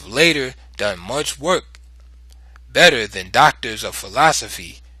have later done much work better than doctors of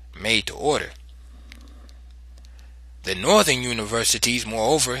philosophy made to order. The northern universities,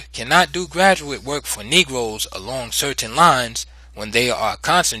 moreover, cannot do graduate work for Negroes along certain lines when they are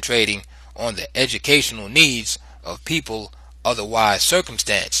concentrating on the educational needs of people otherwise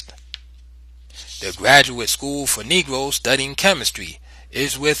circumstanced. The graduate school for Negroes studying chemistry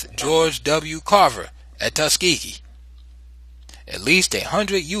is with George W. Carver at Tuskegee. At least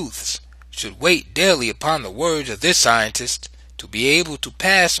 100 youths should wait daily upon the words of this scientist to be able to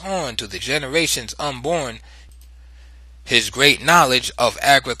pass on to the generations unborn his great knowledge of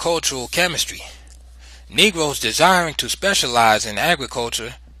agricultural chemistry. Negroes desiring to specialize in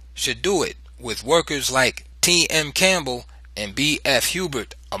agriculture should do it with workers like T. M. Campbell and B. F.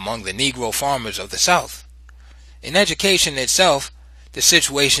 Hubert among the Negro farmers of the South. In education itself, the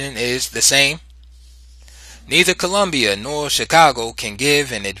situation is the same. Neither Columbia nor Chicago can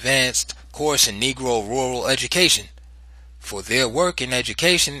give an advanced course in Negro rural education, for their work in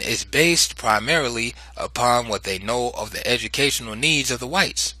education is based primarily upon what they know of the educational needs of the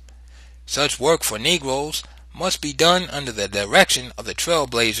whites. Such work for Negroes must be done under the direction of the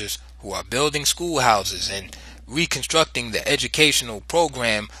trailblazers who are building schoolhouses and reconstructing the educational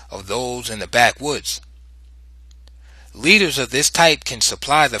program of those in the backwoods. Leaders of this type can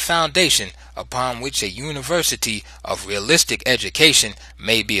supply the foundation upon which a university of realistic education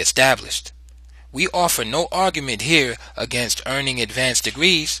may be established. We offer no argument here against earning advanced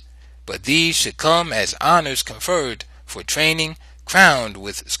degrees, but these should come as honors conferred for training crowned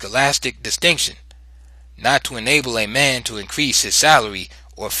with scholastic distinction, not to enable a man to increase his salary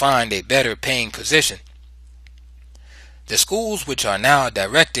or find a better paying position. The schools which are now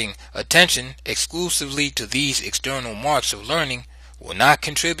directing attention exclusively to these external marks of learning will not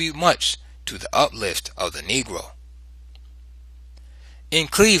contribute much to the uplift of the Negro. In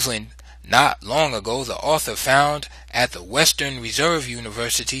Cleveland, not long ago, the author found at the Western Reserve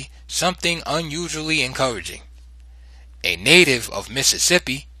University something unusually encouraging. A native of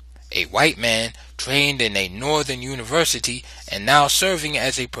Mississippi, a white man trained in a northern university and now serving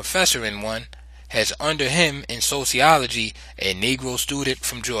as a professor in one, has under him in sociology a Negro student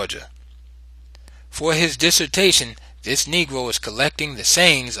from Georgia. For his dissertation, this Negro is collecting the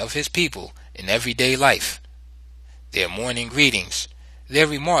sayings of his people in everyday life, their morning greetings, their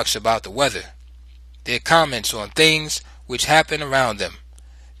remarks about the weather, their comments on things which happen around them,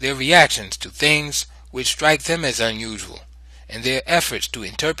 their reactions to things which strike them as unusual, and their efforts to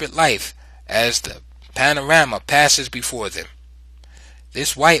interpret life as the panorama passes before them.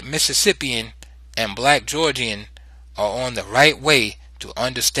 This white Mississippian and black Georgian are on the right way to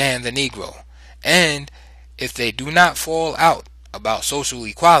understand the Negro, and if they do not fall out about social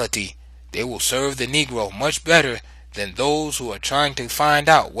equality, they will serve the Negro much better than those who are trying to find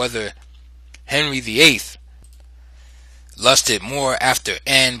out whether Henry VIII lusted more after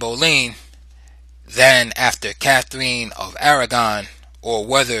Anne Boleyn than after Catherine of Aragon, or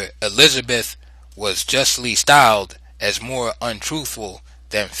whether Elizabeth was justly styled as more untruthful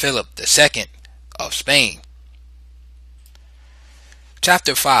than Philip II of Spain.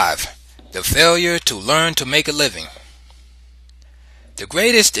 Chapter 5. The Failure to Learn to Make a Living. The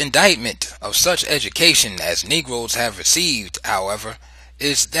greatest indictment of such education as Negroes have received, however,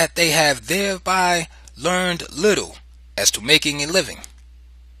 is that they have thereby learned little as to making a living,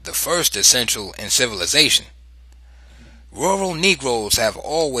 the first essential in civilization. Rural Negroes have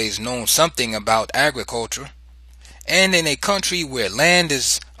always known something about agriculture, and in a country where land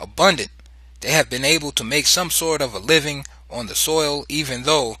is abundant, they have been able to make some sort of a living on the soil, even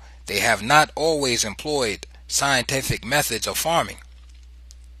though they have not always employed scientific methods of farming.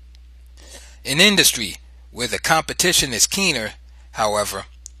 In industry, where the competition is keener, however,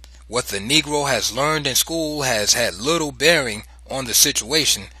 what the Negro has learned in school has had little bearing on the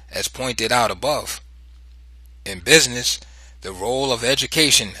situation, as pointed out above. In business, the role of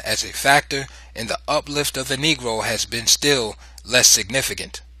education as a factor in the uplift of the Negro has been still less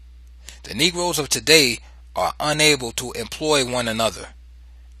significant. The Negroes of today are unable to employ one another,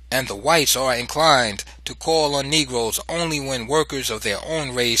 and the whites are inclined to call on Negroes only when workers of their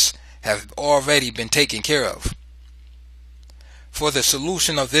own race have already been taken care of. For the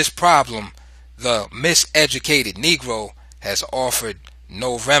solution of this problem, the miseducated Negro has offered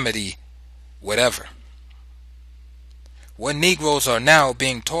no remedy whatever. What Negroes are now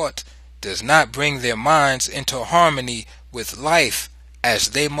being taught does not bring their minds into harmony with life as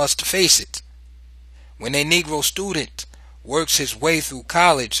they must face it. When a Negro student works his way through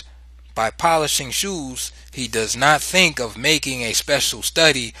college by polishing shoes, he does not think of making a special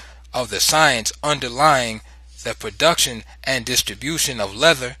study of the science underlying the production and distribution of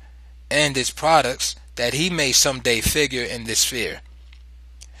leather and its products, that he may someday figure in this sphere.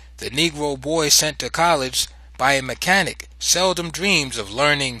 The Negro boy sent to college by a mechanic seldom dreams of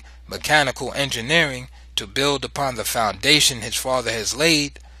learning mechanical engineering to build upon the foundation his father has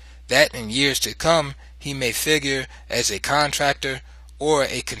laid, that in years to come he may figure as a contractor or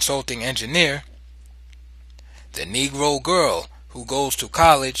a consulting engineer. The Negro girl who goes to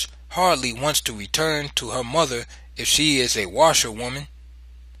college hardly wants to return to her mother if she is a washerwoman.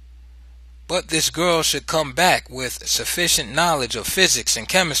 But this girl should come back with sufficient knowledge of physics and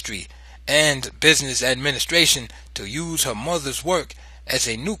chemistry and business administration to use her mother's work as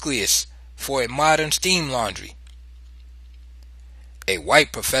a nucleus for a modern steam laundry. A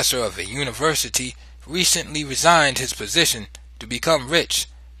white professor of a university recently resigned his position to become rich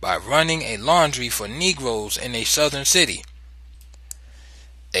by running a laundry for Negroes in a southern city.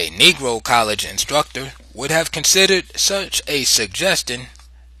 A Negro college instructor would have considered such a suggestion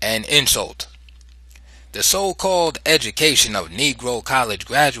an insult. The so-called education of Negro college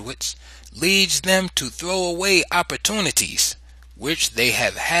graduates leads them to throw away opportunities which they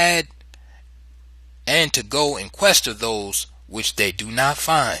have had and to go in quest of those which they do not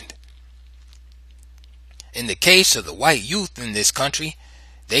find. In the case of the white youth in this country,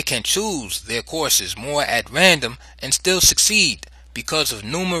 they can choose their courses more at random and still succeed because of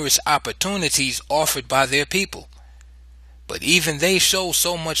numerous opportunities offered by their people. But even they show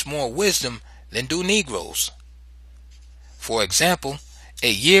so much more wisdom than do Negroes. For example,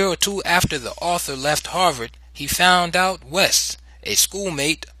 a year or two after the author left Harvard, he found out West, a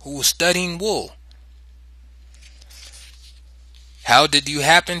schoolmate who was studying wool. "How did you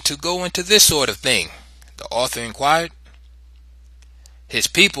happen to go into this sort of thing?" the author inquired. His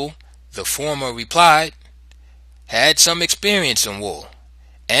people, the former replied, had some experience in wool,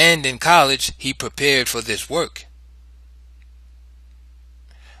 and in college he prepared for this work.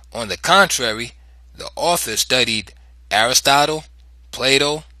 On the contrary, the author studied Aristotle,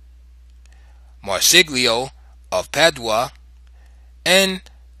 Plato, Marsiglio of Padua, and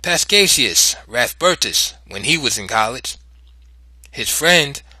Paschasius Rathbertus when he was in college. His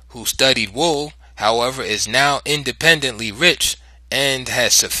friend, who studied wool, however, is now independently rich and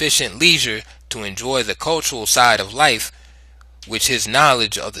has sufficient leisure to enjoy the cultural side of life, which his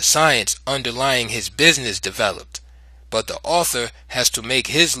knowledge of the science underlying his business developed. But the author has to make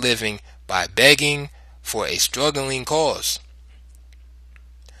his living by begging for a struggling cause.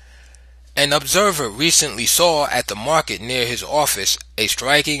 An observer recently saw at the market near his office a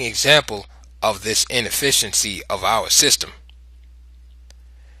striking example of this inefficiency of our system.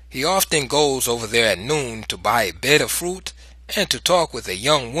 He often goes over there at noon to buy a bed of fruit and to talk with a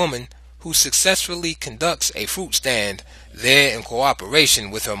young woman who successfully conducts a fruit stand there in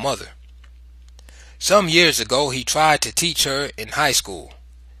cooperation with her mother. Some years ago he tried to teach her in high school,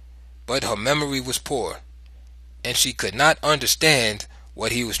 but her memory was poor, and she could not understand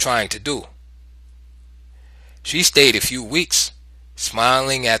what he was trying to do. She stayed a few weeks,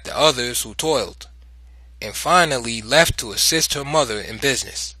 smiling at the others who toiled, and finally left to assist her mother in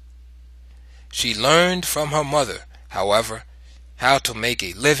business. She learned from her mother, however, how to make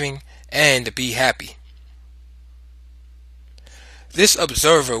a living and be happy. This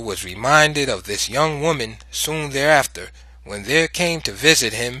observer was reminded of this young woman soon thereafter when there came to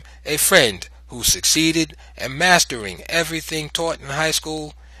visit him a friend who succeeded in mastering everything taught in high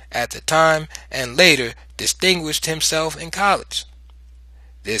school at the time and later distinguished himself in college.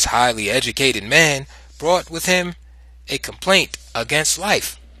 This highly educated man brought with him a complaint against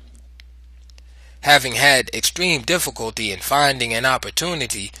life. Having had extreme difficulty in finding an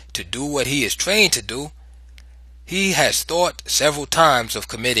opportunity to do what he is trained to do, he has thought several times of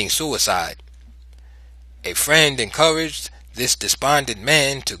committing suicide. A friend encouraged this despondent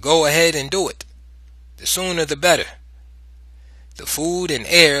man to go ahead and do it. The sooner the better. The food and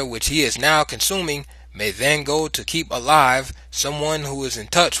air which he is now consuming may then go to keep alive someone who is in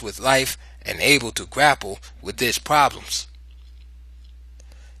touch with life and able to grapple with these problems.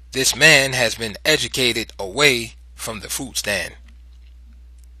 This man has been educated away from the fruit stand.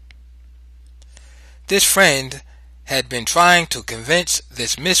 This friend had been trying to convince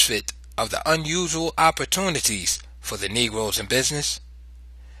this misfit of the unusual opportunities for the Negroes in business,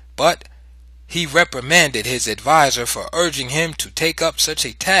 but he reprimanded his advisor for urging him to take up such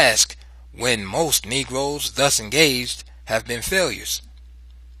a task when most Negroes thus engaged have been failures.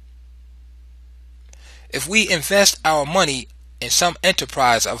 If we invest our money in some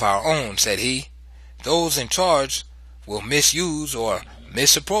enterprise of our own, said he, those in charge will misuse or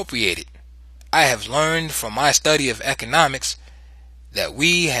misappropriate it. I have learned from my study of economics that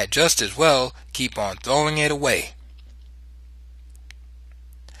we had just as well keep on throwing it away.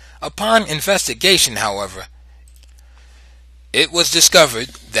 Upon investigation, however, it was discovered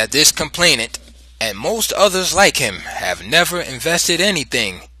that this complainant and most others like him have never invested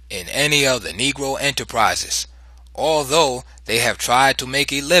anything in any of the Negro enterprises, although they have tried to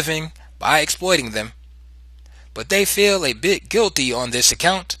make a living by exploiting them. But they feel a bit guilty on this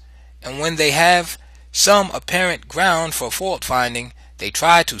account, and when they have some apparent ground for fault-finding, they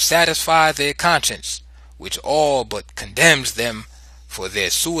try to satisfy their conscience, which all but condemns them for their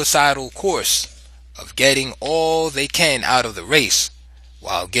suicidal course of getting all they can out of the race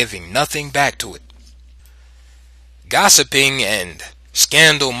while giving nothing back to it. Gossiping and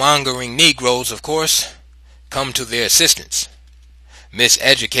scandal-mongering Negroes, of course, come to their assistance.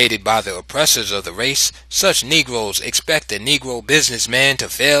 Miseducated by the oppressors of the race, such Negroes expect the Negro businessman to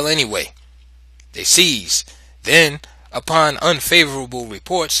fail anyway. They seize, then, upon unfavorable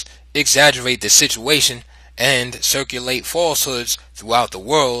reports, exaggerate the situation and circulate falsehoods throughout the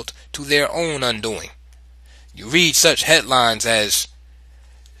world to their own undoing. You read such headlines as,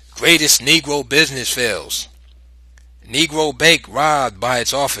 "Greatest Negro business fails," "Negro bank robbed by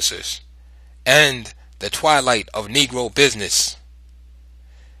its officers," and "The twilight of Negro business."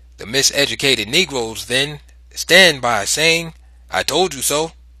 The miseducated Negroes then stand by saying, "I told you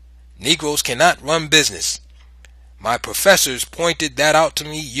so. Negroes cannot run business. My professors pointed that out to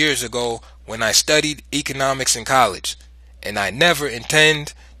me years ago when I studied economics in college, and I never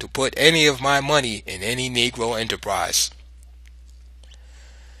intend to put any of my money in any Negro enterprise."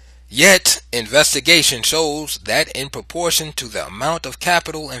 Yet, investigation shows that in proportion to the amount of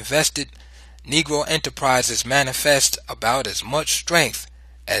capital invested, Negro enterprises manifest about as much strength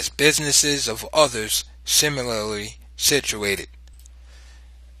as businesses of others similarly situated.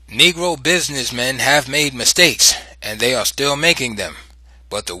 Negro businessmen have made mistakes, and they are still making them,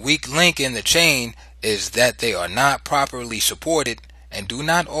 but the weak link in the chain is that they are not properly supported and do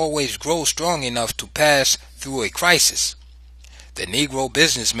not always grow strong enough to pass through a crisis. The Negro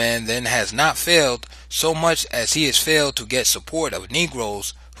businessman then has not failed so much as he has failed to get support of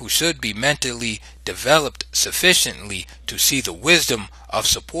Negroes who should be mentally developed sufficiently to see the wisdom of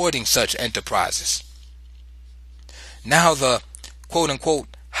supporting such enterprises. Now the quote-unquote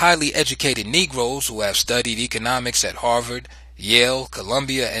highly educated Negroes who have studied economics at Harvard, Yale,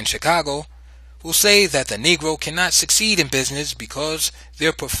 Columbia, and Chicago will say that the Negro cannot succeed in business because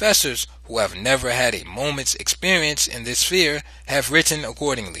their professors who have never had a moment's experience in this sphere have written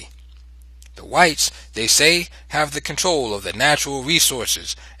accordingly. The whites, they say, have the control of the natural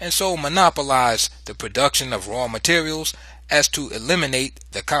resources and so monopolize the production of raw materials as to eliminate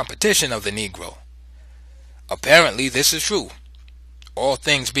the competition of the Negro. Apparently this is true. All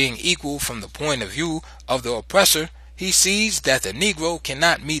things being equal from the point of view of the oppressor, he sees that the Negro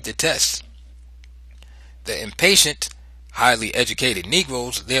cannot meet the test. The impatient, highly educated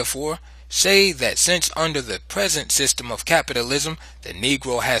Negroes, therefore, say that since under the present system of capitalism the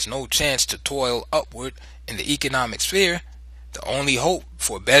Negro has no chance to toil upward in the economic sphere, the only hope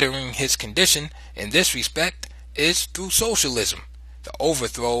for bettering his condition in this respect is through socialism, the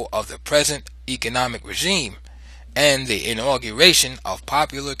overthrow of the present economic regime, and the inauguration of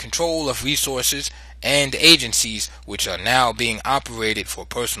popular control of resources and agencies which are now being operated for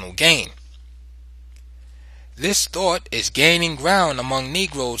personal gain. This thought is gaining ground among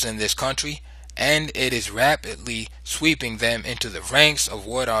Negroes in this country, and it is rapidly sweeping them into the ranks of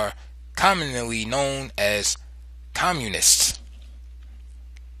what are commonly known as communists.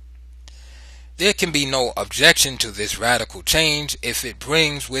 There can be no objection to this radical change if it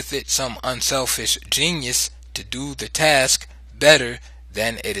brings with it some unselfish genius to do the task better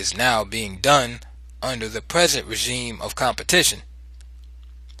than it is now being done under the present regime of competition.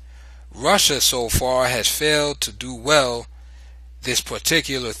 Russia so far has failed to do well this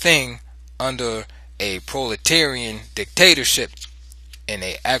particular thing under a proletarian dictatorship in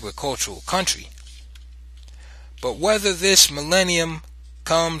an agricultural country. But whether this millennium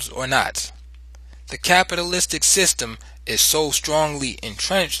comes or not, the capitalistic system is so strongly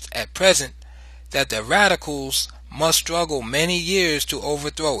entrenched at present that the radicals must struggle many years to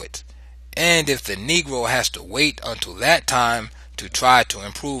overthrow it, and if the Negro has to wait until that time to try to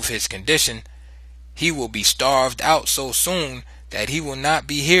improve his condition, he will be starved out so soon that he will not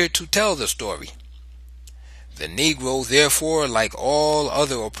be here to tell the story. The Negro, therefore, like all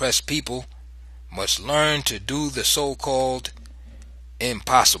other oppressed people, must learn to do the so-called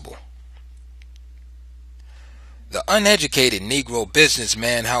impossible. The uneducated Negro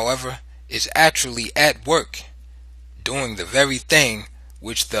businessman, however, is actually at work, doing the very thing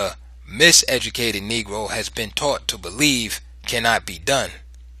which the miseducated Negro has been taught to believe cannot be done.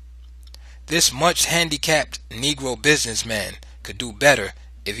 This much handicapped Negro businessman could do better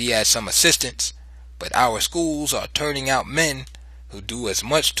if he had some assistance, but our schools are turning out men who do as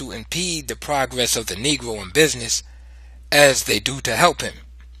much to impede the progress of the Negro in business as they do to help him.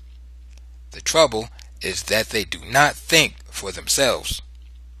 The trouble is that they do not think for themselves.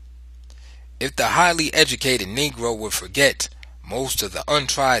 If the highly educated Negro would forget most of the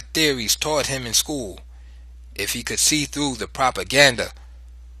untried theories taught him in school, if he could see through the propaganda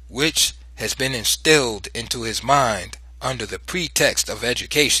which has been instilled into his mind under the pretext of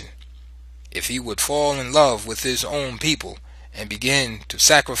education, if he would fall in love with his own people and begin to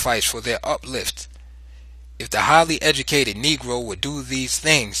sacrifice for their uplift, if the highly educated Negro would do these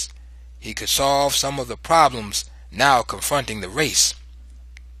things, he could solve some of the problems now confronting the race.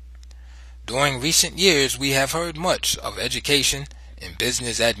 During recent years we have heard much of education and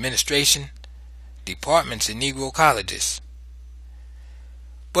business administration, departments in Negro colleges.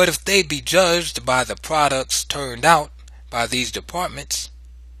 But if they be judged by the products turned out by these departments,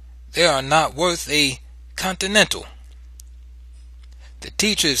 they are not worth a continental. The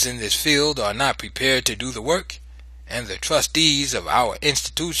teachers in this field are not prepared to do the work, and the trustees of our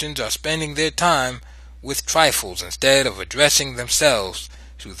institutions are spending their time with trifles instead of addressing themselves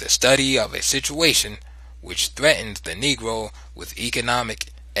to the study of a situation which threatens the Negro with economic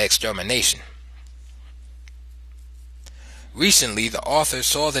extermination. Recently, the author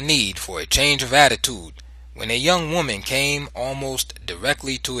saw the need for a change of attitude when a young woman came almost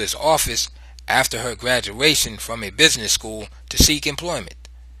directly to his office after her graduation from a business school to seek employment.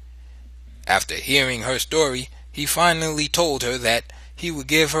 After hearing her story, he finally told her that he would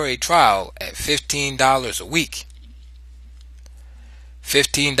give her a trial at $15 a week.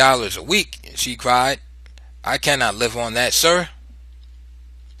 "$15 a week," she cried. "I cannot live on that, sir."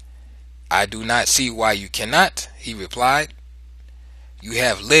 "I do not see why you cannot," he replied. "You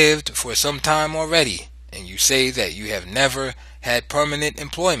have lived for some time already, and you say that you have never had permanent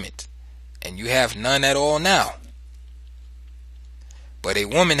employment, and you have none at all now." "But a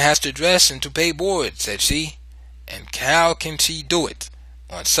woman has to dress and to pay board," said she, "and how can she do it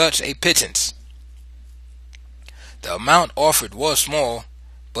on such a pittance?" The amount offered was small,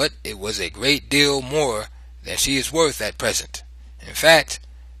 but it was a great deal more than she is worth at present. In fact,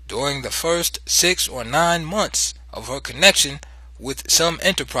 during the first 6 or 9 months of her connection with some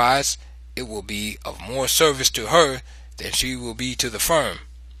enterprise, it will be of more service to her than she will be to the firm.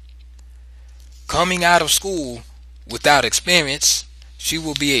 Coming out of school without experience, she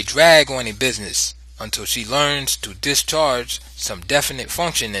will be a drag on a business until she learns to discharge some definite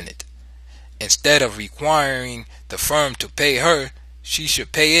function in it. Instead of requiring the firm to pay her, she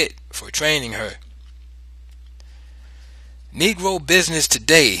should pay it for training her. Negro business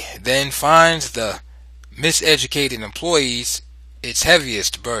today then finds the miseducated employees its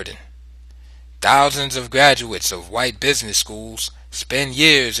heaviest burden. Thousands of graduates of white business schools spend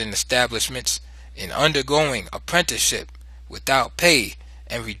years in establishments in undergoing apprenticeship without pay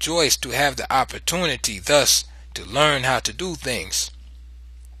and rejoice to have the opportunity thus to learn how to do things.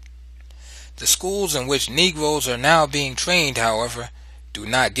 The schools in which Negroes are now being trained, however, do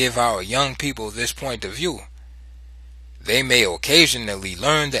not give our young people this point of view. They may occasionally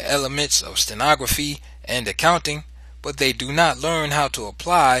learn the elements of stenography and accounting, but they do not learn how to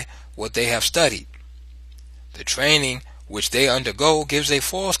apply what they have studied. The training which they undergo gives a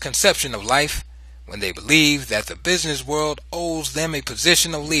false conception of life when they believe that the business world owes them a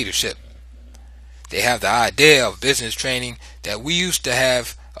position of leadership. They have the idea of business training that we used to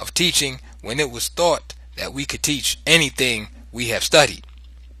have of teaching when it was thought that we could teach anything we have studied.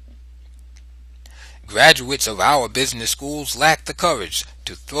 Graduates of our business schools lack the courage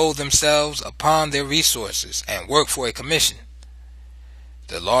to throw themselves upon their resources and work for a commission.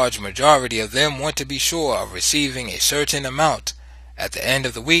 The large majority of them want to be sure of receiving a certain amount at the end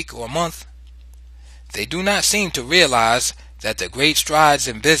of the week or month. They do not seem to realize that the great strides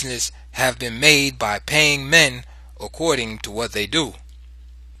in business have been made by paying men according to what they do.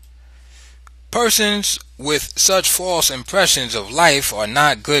 Persons with such false impressions of life are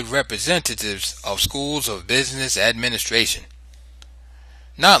not good representatives of schools of business administration.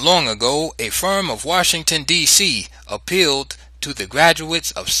 Not long ago, a firm of Washington, D.C. appealed to the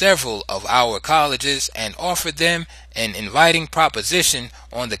graduates of several of our colleges and offered them an inviting proposition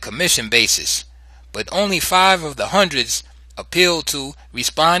on the commission basis, but only 5 of the hundreds appealed to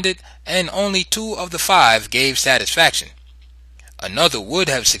responded, and only 2 of the 5 gave satisfaction. Another would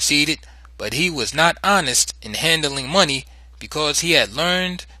have succeeded, but he was not honest in handling money because he had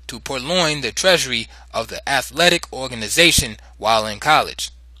learned to purloin the treasury of the athletic organization while in college.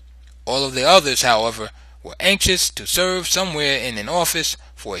 All of the others, however, were anxious to serve somewhere in an office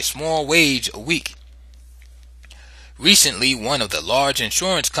for a small wage a week. Recently, one of the large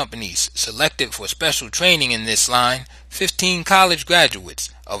insurance companies selected for special training in this line 15 college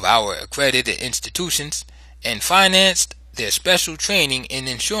graduates of our accredited institutions and financed their special training in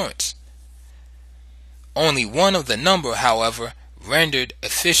insurance. Only one of the number, however, rendered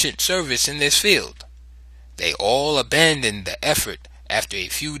efficient service in this field. They all abandoned the effort after a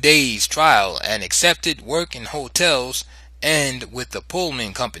few days' trial and accepted work in hotels and with the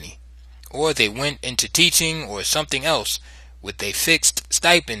Pullman Company, or they went into teaching or something else with a fixed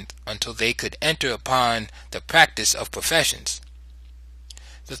stipend until they could enter upon the practice of professions.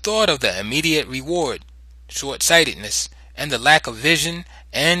 The thought of the immediate reward, short-sightedness, and the lack of vision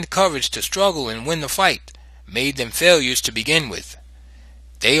and courage to struggle and win the fight made them failures to begin with.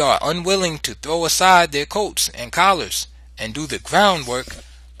 They are unwilling to throw aside their coats and collars and do the groundwork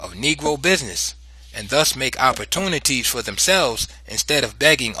of Negro business, and thus make opportunities for themselves instead of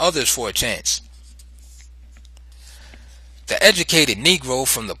begging others for a chance. The educated Negro,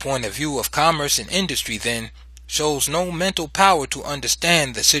 from the point of view of commerce and industry, then, shows no mental power to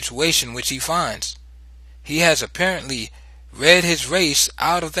understand the situation which he finds. He has apparently read his race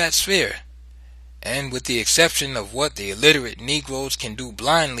out of that sphere, and with the exception of what the illiterate Negroes can do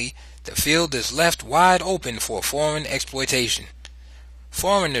blindly, the field is left wide open for foreign exploitation.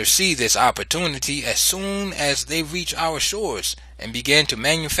 Foreigners see this opportunity as soon as they reach our shores and begin to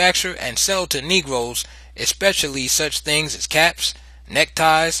manufacture and sell to Negroes, especially such things as caps,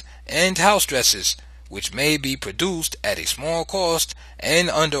 neckties, and house dresses, which may be produced at a small cost and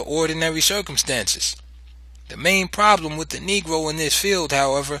under ordinary circumstances. The main problem with the Negro in this field,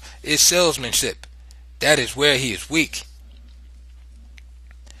 however, is salesmanship. That is where he is weak.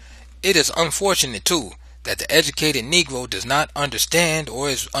 It is unfortunate, too, that the educated Negro does not understand or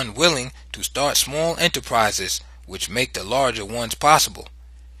is unwilling to start small enterprises which make the larger ones possible.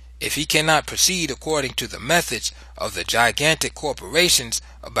 If he cannot proceed according to the methods of the gigantic corporations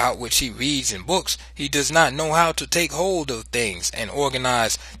about which he reads in books, he does not know how to take hold of things and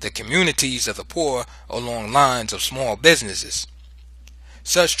organize the communities of the poor along lines of small businesses.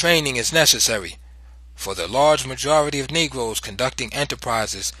 Such training is necessary, for the large majority of Negroes conducting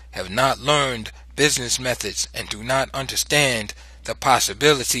enterprises have not learned business methods and do not understand the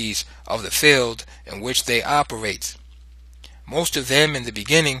possibilities of the field in which they operate. Most of them in the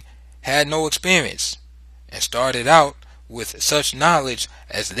beginning had no experience and started out with such knowledge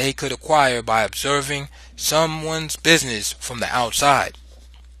as they could acquire by observing someone's business from the outside.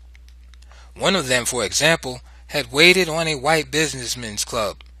 One of them, for example, had waited on a white businessmen's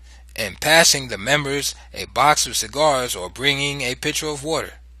club and passing the members a box of cigars or bringing a pitcher of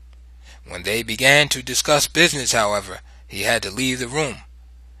water. When they began to discuss business, however, he had to leave the room.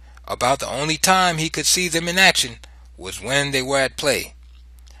 About the only time he could see them in action was when they were at play,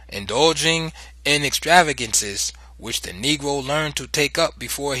 indulging in extravagances which the Negro learned to take up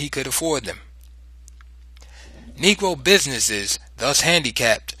before he could afford them. Negro businesses, thus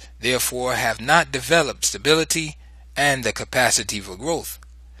handicapped, therefore have not developed stability and the capacity for growth.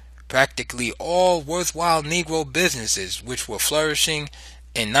 Practically all worthwhile Negro businesses which were flourishing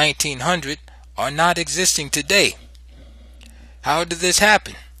in 1900 are not existing today. How did this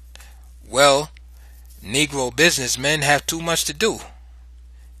happen? Well, Negro businessmen have too much to do.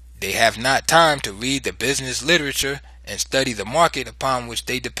 They have not time to read the business literature and study the market upon which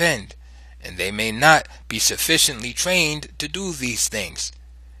they depend, and they may not be sufficiently trained to do these things.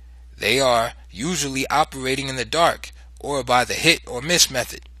 They are usually operating in the dark or by the hit or miss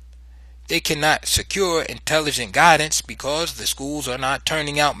method. They cannot secure intelligent guidance because the schools are not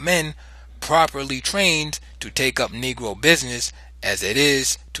turning out men properly trained to take up Negro business as it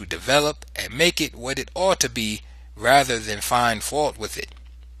is to develop and make it what it ought to be rather than find fault with it.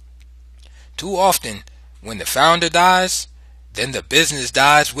 Too often, when the founder dies, then the business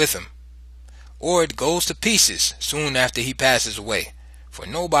dies with him, or it goes to pieces soon after he passes away, for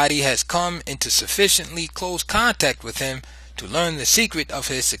nobody has come into sufficiently close contact with him to learn the secret of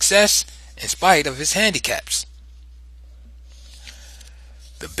his success in spite of his handicaps.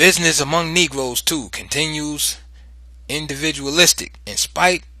 The business among Negroes, too, continues individualistic in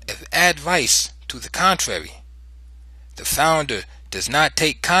spite of advice to the contrary. The founder does not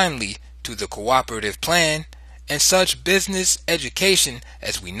take kindly to the cooperative plan, and such business education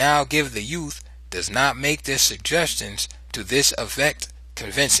as we now give the youth does not make their suggestions to this effect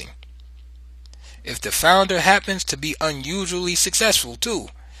convincing. If the founder happens to be unusually successful too,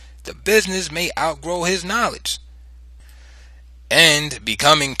 the business may outgrow his knowledge, and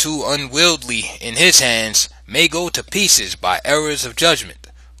becoming too unwieldy in his hands may go to pieces by errors of judgment,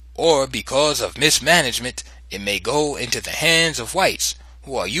 or because of mismanagement it may go into the hands of whites,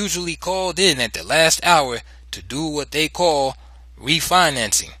 who are usually called in at the last hour to do what they call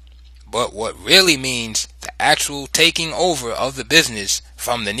refinancing, but what really means the actual taking over of the business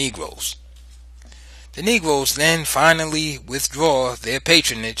from the Negroes. The Negroes then finally withdraw their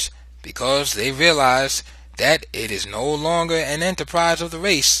patronage because they realize that it is no longer an enterprise of the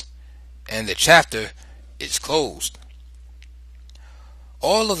race, and the chapter is closed.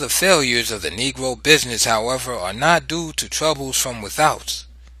 All of the failures of the Negro business, however, are not due to troubles from without.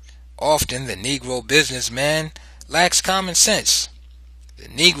 Often the Negro businessman lacks common sense. The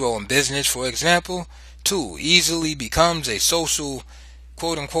Negro in business, for example, too easily becomes a social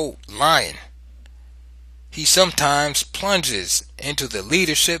quote-unquote lion. He sometimes plunges into the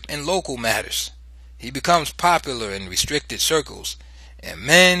leadership in local matters. He becomes popular in restricted circles, and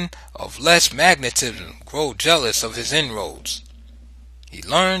men of less magnetism grow jealous of his inroads. He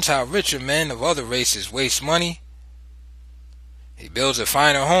learns how richer men of other races waste money. He builds a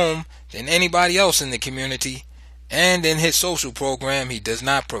finer home than anybody else in the community, and in his social program he does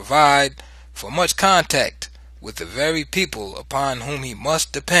not provide for much contact with the very people upon whom he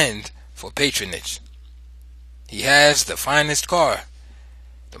must depend for patronage. He has the finest car,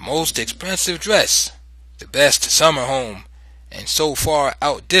 the most expensive dress, the best summer home, and so far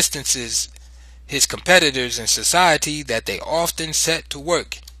outdistances his competitors in society that they often set to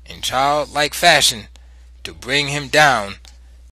work in childlike fashion to bring him down